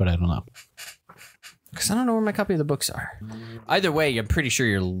strength, but I don't know. Because I don't know where my copy of the books are. Either way, I'm pretty sure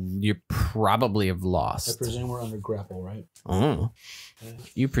you probably have lost. presume we're under grapple, right? Oh.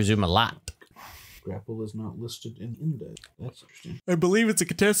 You presume a lot. Grapple is not listed in index. That's interesting. I believe it's a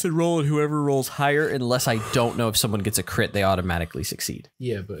contested roll, and whoever rolls higher, unless I don't know if someone gets a crit, they automatically succeed.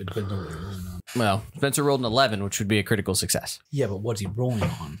 Yeah, but it depends on what you're rolling on. Well, Spencer rolled an 11, which would be a critical success. Yeah, but what's he rolling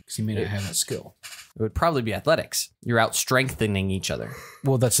on? Because he may not have that skill. It would probably be athletics. You're out strengthening each other.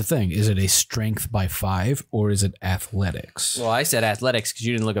 Well, that's the thing. Is it a strength by 5 or is it athletics? Well, I said athletics because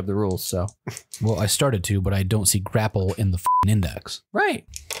you didn't look up the rules, so. Well, I started to, but I don't see grapple in the index. Right.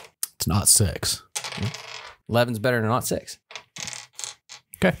 It's not 6. 11's better than not 6.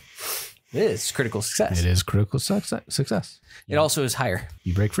 Okay. It is critical success. It is critical success. It also is higher.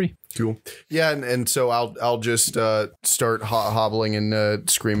 You break free. Cool. Yeah, and so I'll just start hobbling and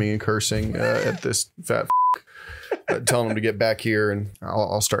screaming and cursing at this fat telling him to get back here, and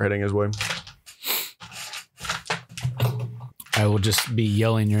I'll start heading his way. I will just be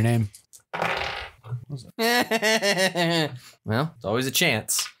yelling your name. Well, it's always a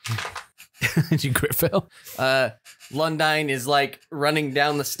chance. Did you crit fail? Lundine is like running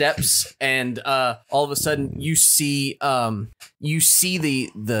down the steps, and all of a sudden you see the I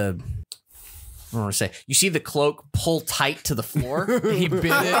don't want to say you see the cloak pull tight to the floor. He bit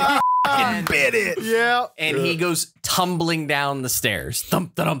it. And bit it. Yeah. And he goes tumbling down the stairs.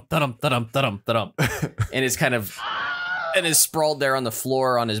 Thump, thump, thump, thump, thump, thump, and is kind of sprawled there on the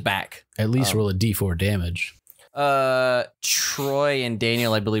floor on his back. At least roll a d4 damage. Troy and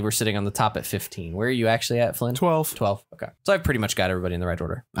Daniel, I believe, were sitting on the top at 15. Where are you actually at, Flynn? 12. 12. Okay. So I've pretty much got everybody in the right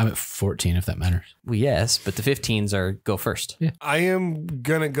order. I'm at 14, if that matters. Well, yes, but the 15s are go first. Yeah. I am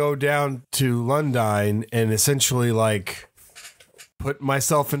gonna go down to Lundine and essentially like put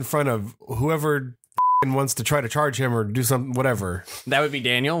myself in front of whoever wants to try to charge him or do something, whatever. That would be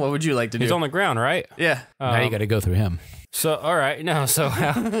Daniel. What would you like to do? He's on the ground, right? Yeah. Now you got to go through him. So all right, no. So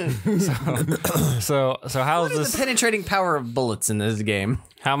how? so how's What is this? the penetrating power of bullets in this game?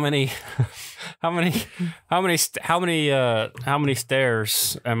 How many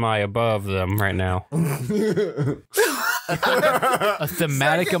stairs am I above them right now? A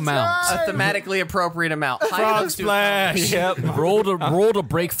thematic amount. A thematically appropriate amount. Frog splash. Yep. Roll to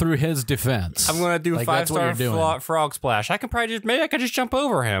break through his defense. I'm gonna do Like, that's what 5-star you're doing. frog splash. I can probably maybe I could just jump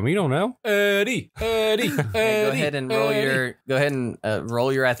over him. You don't know. Eddie. Go ahead and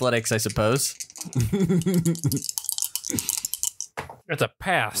roll your athletics, I suppose. It's a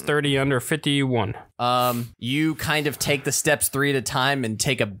pass. 30 under 51. You kind of take the steps 3 at a time and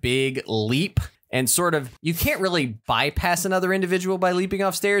take a big leap. And sort of, you can't really bypass another individual by leaping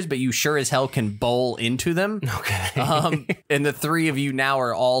off stairs, but you sure as hell can bowl into them. Okay. And the 3 of you now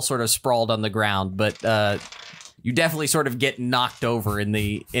are all sort of sprawled on the ground, but you definitely sort of get knocked over in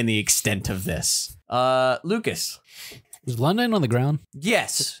the extent of this. Lucas. Is London on the ground?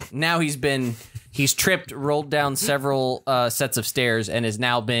 Yes. Now he's tripped, rolled down several sets of stairs, and has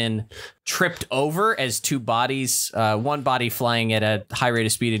now been tripped over as 2 bodies, one body flying at a high rate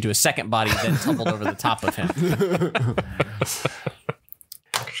of speed into a second body, then tumbled over the top of him.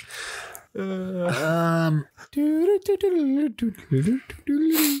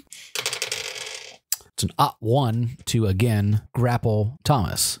 It's an +1 to again grapple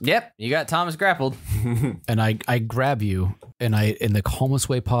Thomas. Yep, you got Thomas grappled. And I grab you, and in the calmest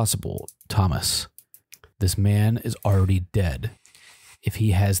way possible, Thomas, this man is already dead. If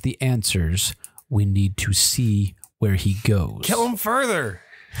he has the answers, we need to see where he goes. Kill him further.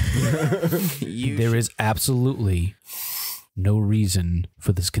 There is absolutely no reason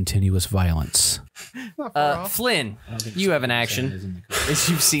for this continuous violence. Flynn, you have an action as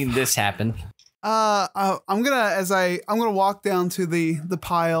you've seen this happen. I'm gonna walk down to the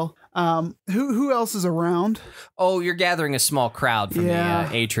pile. Who else is around? Oh, you're gathering a small crowd from the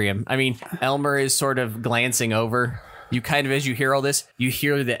atrium. I mean, Elmer is sort of glancing over. You kind of, as you hear all this, you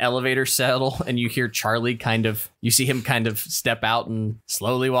hear the elevator settle, and you hear Charlie you see him kind of step out and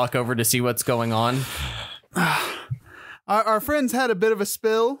slowly walk over to see what's going on. Our friends had a bit of a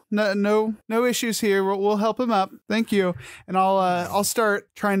spill. No issues here. We'll help him up. Thank you. And I'll start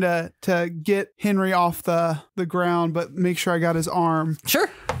trying to get Henry off the ground, but make sure I got his arm Sure.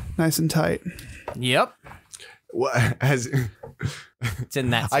 nice and tight. Yep. What as It's in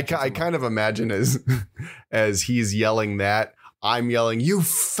that. I kind of imagine as he's yelling that, I'm yelling, "You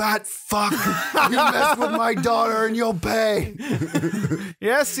fat fuck! You messed with my daughter and you'll pay."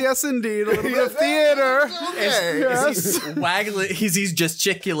 Yes, indeed. A little bit of theater. He's waggling. He's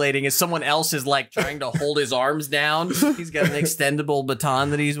gesticulating as someone else is like trying to hold his arms down. He's got an extendable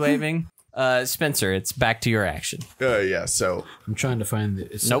baton that he's waving. Spencer, it's back to your action. Yeah. So I'm trying to find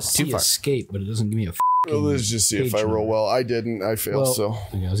the Nope, too far. escape, but it doesn't give me a let's just see if I roll well. I didn't. I failed. Well, So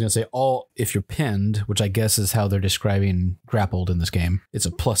okay, I was gonna say if you're pinned, which I guess is how they're describing grappled in this game, it's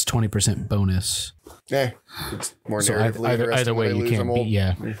a plus 20% bonus. it's more So narratively either interesting way, when I you lose, can't I'm beat. old.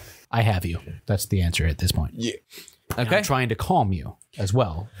 Yeah, I have you. That's the answer at this point. Yeah. And Okay. I'm trying to calm you as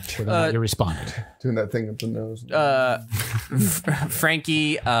well, whether or not you're responding. Doing that thing up the nose.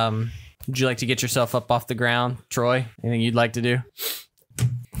 Franky, would you like to get yourself up off the ground? Troy, anything you'd like to do?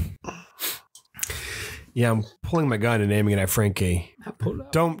 Yeah, I'm pulling my gun and aiming it at Franky.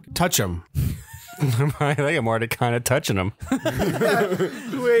 Don't touch him. I think I'm already kind of touching him. What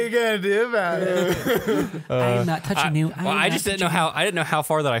are you gonna do about it? I am not touching you. I just didn't know how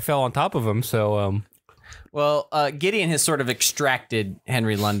far that I fell on top of him. So Well, Gideon has sort of extracted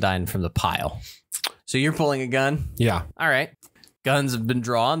Henry Lundine from the pile. So you're pulling a gun? Yeah. All right. Guns have been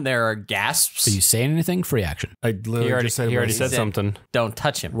drawn. There are gasps. Are you saying anything? Free action. I literally he already just said he already what said said. something. Don't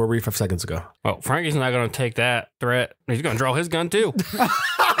touch him. were we 5 seconds ago. Well, Franky's not going to take that threat. He's going to draw his gun too.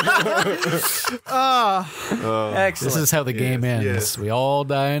 Excellent. This is how the game ends. yes. We all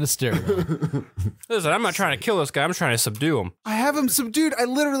die in a stairwell. Listen, I'm not trying to kill this guy. I'm trying to subdue him. I have him subdued. I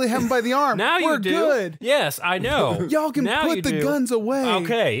literally have him by the arm. Now We're you do. good. Yes, I know. Y'all can Now you put the do. guns away.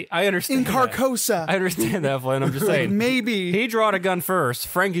 Okay, I understand. In that. Carcosa. I understand that, Flynn. I'm just Like, saying. maybe. He drawed a gun first.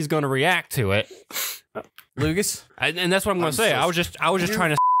 Frankie's going to react to it, Lucas? and that's what I'm going to say. I was just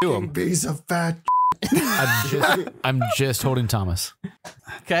trying to do him. Piece of fat. I'm just holding Thomas.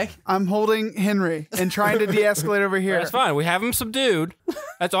 Okay. I'm holding Henry and trying to de-escalate over here. That's fine. We have him subdued.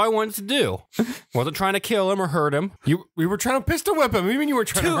 That's all I wanted to do. Wasn't trying to kill him or hurt him. We were trying to pistol whip him. Even you were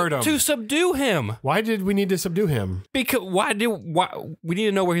trying to hurt him. To subdue him. Why did we need to subdue him? Because why we need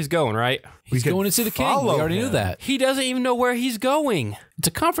to know where he's going, right? He's going to see the king. We follow already knew him. that. He doesn't even know where he's going. It's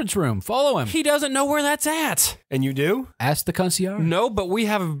a conference room. Follow him. He doesn't know where that's at. And you do? Ask the concierge. No, but we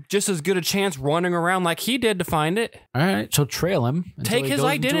have just as good a chance running around like he did to find it. All right, so trail him. until Take he his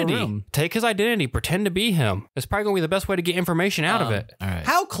goes into a identity. room. Take his identity. Pretend to be him. It's probably going to be the best way to get information out of it. All right.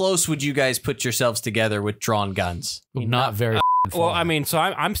 How close would you guys put yourselves together with drawn guns? Not very Well, I mean, so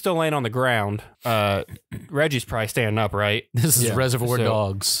I'm still laying on the ground. Reggie's probably standing up, right? This is Reservoir So-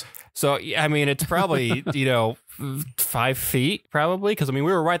 Dogs. So, I mean, it's probably, 5 feet, probably. Because, I mean,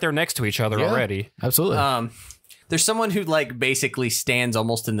 we were right there next to each other Yeah. already. Absolutely. There's someone who like basically stands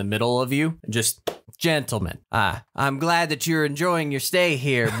almost in the middle of you. Just, gentlemen, I'm glad that you're enjoying your stay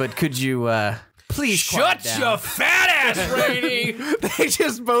here, but could you please quiet down? fat ass, Brady! They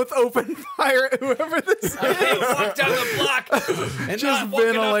just both open fire at whoever this is. Walk down the block and Just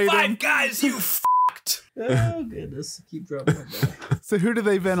ventilating. guys, you Oh, goodness. Keep dropping that. So who do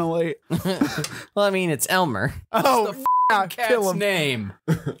they ventilate? Well, I mean, it's Elmer. Oh, yeah, kill Cat's him. name.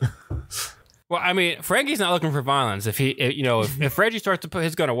 Well, I mean, Frankie's not looking for violence. If Reggie starts to put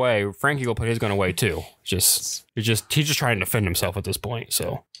his gun away, Frankie will put his gun away too. He's just trying to defend himself at this point.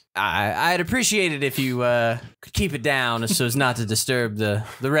 So I'd appreciate it if you could keep it down so as not to disturb the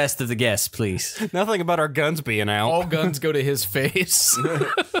rest of the guests, please. nothing about our guns being out. All guns go to his face.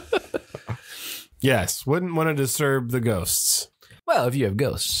 Yes, wouldn't want to disturb the ghosts. Well, if you have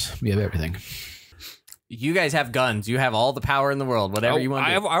ghosts, you have everything. You guys have guns. You have all the power in the world. Whatever you want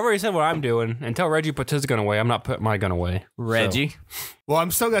to do. I already said what I'm doing. Until Reggie puts his gun away, I'm not putting my gun away. Reggie. Well, I'm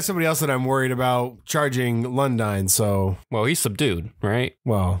still got somebody else that I'm worried about charging Lundine, so, Well, he's subdued, right?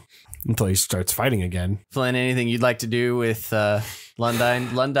 well, until he starts fighting again. Flynn, anything you'd like to do with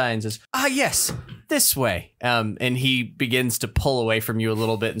Lundine? Lundine says, yes, this way. And he begins to pull away from you a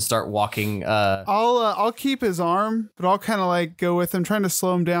little bit and start walking. I'll keep his arm, but I'll kind of like go with him, trying to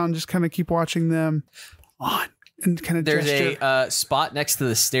slow him down. Just kind of keep watching them on and kind of There's gesture. a spot next to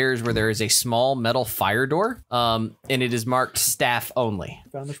the stairs where there is a small metal fire door, and it is marked staff only.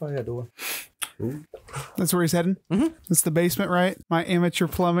 Found the fire door. That's where he's heading. Mm-hmm. That's the basement, right? My amateur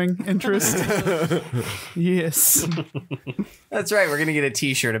plumbing interest. Yes. That's right. We're gonna get a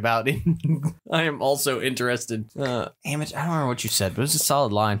T-shirt about it. I am also interested. Amateur. I don't remember what you said, but it was a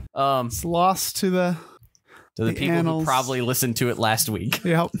solid line. It's lost to the. To the people annals. who probably listened to it last week.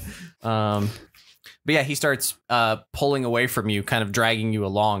 Yep. But yeah, he starts pulling away from you, kind of dragging you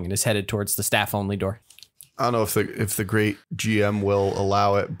along, and is headed towards the staff only door. I don't know if the great GM will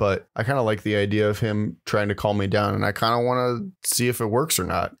allow it, but I kind of like the idea of him trying to calm me down, and I kind of want to see if it works or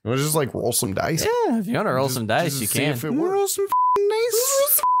not. We'll just like roll some dice. Yeah, if you want to roll some dice, you see can. if it works. Roll some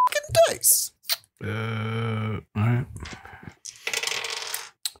dice. Dice. All right.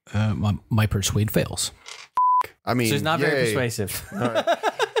 My persuade fails. I mean, So he's not very yay. persuasive. All right.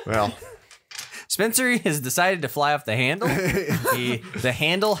 Well, Spencer has decided to fly off the handle. The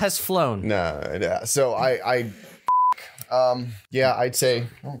handle has flown. no. So I'd say.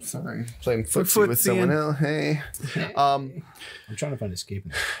 Oh, sorry, playing footsie with someone Footsie-ing. else. Hey. I'm trying to find escape.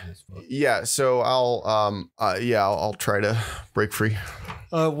 Yeah. So I'll try to break free.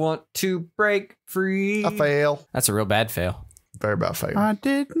 I want to break free. A fail. That's a real bad fail. Very bad fail. I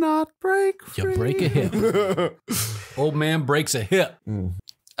did not break free. You break a hip. Old man breaks a hip.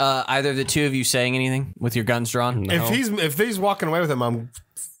 Either of the two of you saying anything with your guns drawn? No. If he's walking away with him, I'm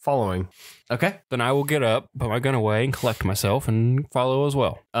following. Okay. Then I will get up, put my gun away, and collect myself and follow as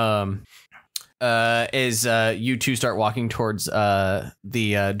well. As you two start walking towards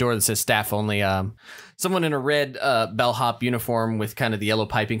the door that says staff only, someone in a red bellhop uniform with kind of the yellow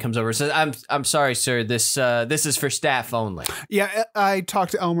piping comes over and says, I'm sorry, sir, this is for staff only. Yeah, I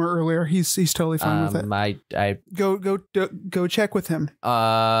talked to Elmer earlier. He's totally fine with it. Go check with him.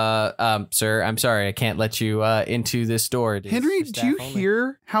 Sir, I'm sorry, I can't let you into this door. It is Henry, for do staff you only.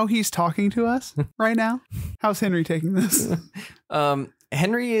 hear how he's talking to us right now? How's Henry taking this?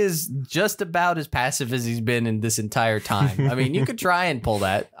 Henry is just about as passive as he's been in this entire time. I mean, you could try and pull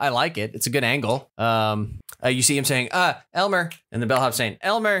that. I like it. It's a good angle. You see him saying, Elmer, and the bellhop saying,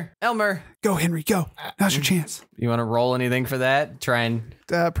 Elmer. Go, Henry, go. Now's your chance. You want to roll anything for that? Try and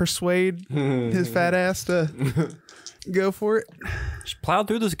Persuade his fat ass to go for it. Just plow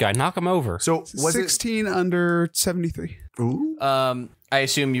through this guy, knock him over. So was 16 under 73. it? Ooh. I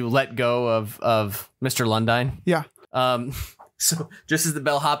assume you let go of Mr. Lundine. Yeah. So just as the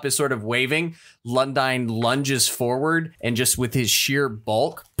bellhop is sort of waving, Lundine lunges forward and just with his sheer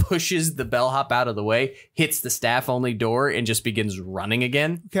bulk pushes the bellhop out of the way, hits the staff only door, and just begins running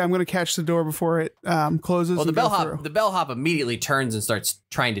again. Okay, I'm going to catch the door before it closes. Well, and go through. the bellhop immediately turns and starts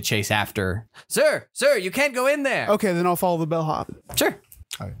trying to chase after. Sir, you can't go in there. Okay, then I'll follow the bellhop. Sure.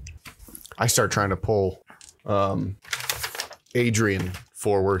 I start trying to pull Adrian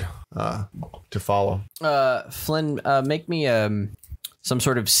forward to follow. Flynn, make me some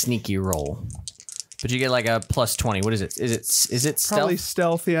sort of sneaky roll. But you get like a plus 20. What is it? Is it stealth? Probably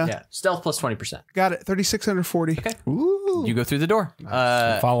stealth, yeah. Yeah, stealth plus 20%. Got it. 36 under 40. Okay. You go through the door.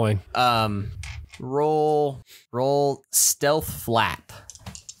 Following. Roll stealth flat.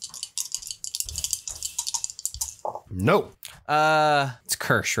 No. It's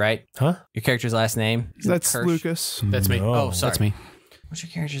Kirsch, right? Huh? Your character's last name? Is it That's Kirsch? Lucas. That's me. No. Oh, sorry. That's me. What's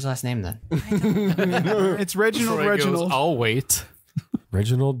your character's last name then? It's Reginald. Before he goes, Reginald. I'll wait.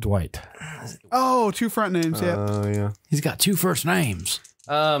 Reginald Dwight. Oh, 2 front names. Yeah. Yeah. He's got 2 first names.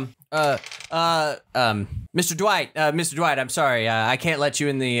 Mr. Dwight, I'm sorry, I can't let you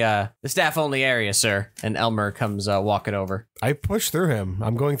in the staff only area, sir. And Elmer comes walking over. I push through him.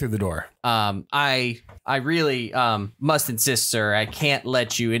 I'm going through the door. I really must insist, sir. I can't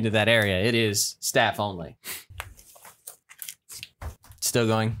let you into that area. It is staff only. Still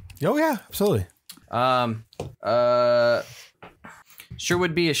going? Oh yeah, absolutely. Sure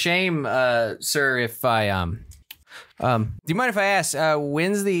would be a shame, sir, if I do you mind if I ask,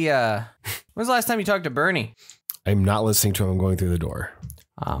 when's the last time you talked to Bernie? I'm not listening to him. I'm going through the door.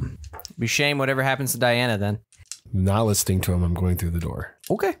 Be shame whatever happens to Diana then. Not listening to him. I'm going through the door.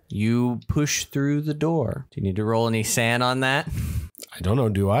 Okay. You push through the door. Do you need to roll any sand on that? I don't know.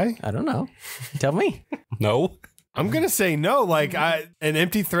 Do I? I don't know. Tell me. No. I'm gonna say no. Like an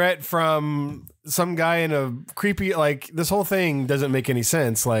empty threat from some guy in a creepy. Like this whole thing doesn't make any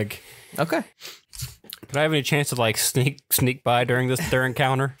sense. Like Okay. Could I have any chance to like sneak by during their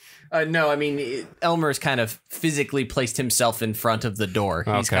encounter? No, I mean, Elmer's kind of physically placed himself in front of the door.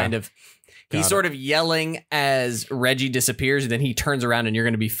 He's Okay. He's sort of yelling as Reggie disappears, and then he turns around and you're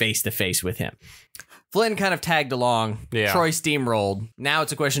going to be face to face with him. Flynn kind of tagged along. Yeah. Troy steamrolled. Now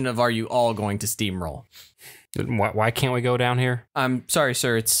it's a question of, are you all going to steamroll? Why can't we go down here? I'm sorry,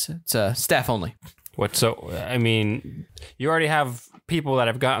 sir. It's staff only. What? So I mean, you already have people that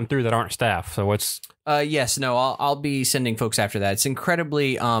have gotten through that aren't staff. So what's? Yes, no, I'll be sending folks after that. It's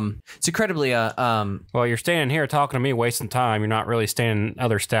incredibly Well, you're standing here talking to me, wasting time. You're not really standing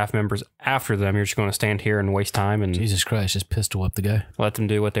other staff members after them. You're just going to stand here and waste time and Jesus Christ, just pistol whip the guy. let them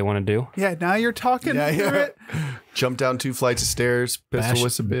do what they want to do. Yeah. Now you're talking through it. Jump down 2 flights of stairs, pistol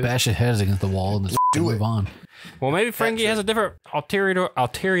with a bit. Bash your heads against the wall and just move on. Well, maybe Franky has a different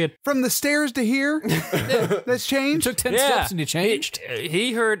ulterior. From the stairs to here. That's changed. Took 10 Yeah. steps and you changed.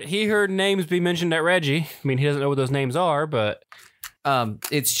 He heard names be mentioned at Reggie. I mean, he doesn't know what those names are, but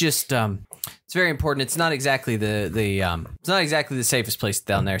it's just it's very important. It's not exactly it's not exactly the safest place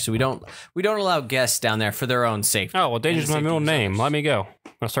down there. So we don't allow guests down there for their own safety. oh well, Danger's my middle name. Let me go.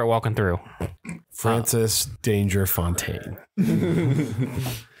 I'll start walking through. Francis Danger Fontaine.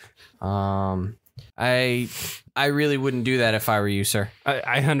 I really wouldn't do that if I were you, sir.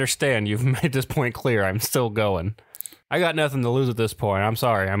 I understand. You've made this point clear. I'm still going. I got nothing to lose at this point. I'm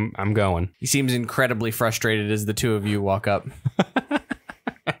sorry. I'm going. He seems incredibly frustrated as the two of you walk up.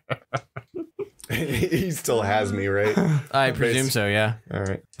 He still has me, right? I presume so, yeah. All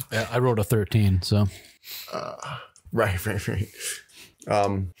right. Yeah, I rolled a 13, so. Right.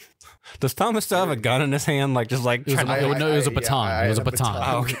 Does Thomas still have a gun in his hand? Like just like It was, trying to- it was a baton. It was a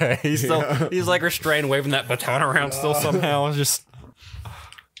baton. Okay, he's like restrained, waving that baton around still somehow. It's just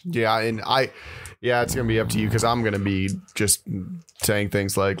Yeah, and it's gonna be up to you because I'm gonna be just saying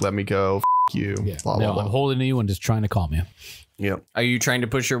things like "Let me go," "F you," Yeah. blah No, blah I'm blah. holding you and just trying to calm you. Yep. Are you trying to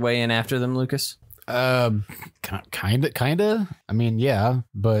push your way in after them, Lucas? Kinda. I mean, yeah,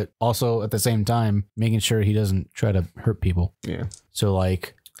 but also at the same time, making sure he doesn't try to hurt people. Yeah. So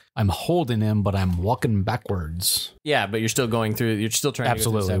like, I'm holding him, but I'm walking backwards. Yeah, but you're still going through. You're still trying.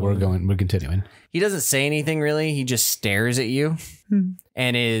 Absolutely, to go through we're continuing. He doesn't say anything really. He just stares at you,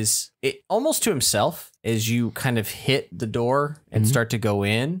 and is almost to himself as you kind of hit the door and start to go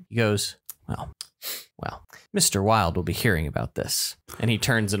in. He goes, "Well, Mr. Wilde will be hearing about this," and he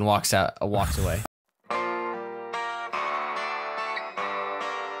turns and walks away.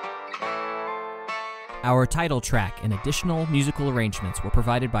 Our title track and additional musical arrangements were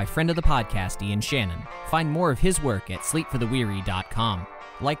provided by friend of the podcast, Ian Shannon. Find more of his work at sleepfortheweary.com.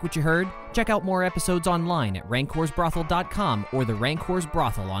 Like what you heard? Check out more episodes online at rancorsbrothel.com or the Rancors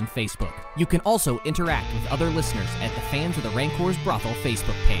Brothel on Facebook. You can also interact with other listeners at the Fans of the Rancors Brothel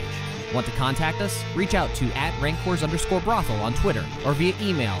Facebook page. Want to contact us? Reach out to @Rancors_Brothel on Twitter or via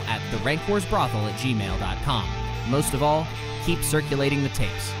email at therancorsbrothel@gmail.com. Most of all, keep circulating the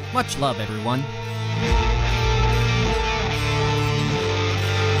tapes. Much love, everyone.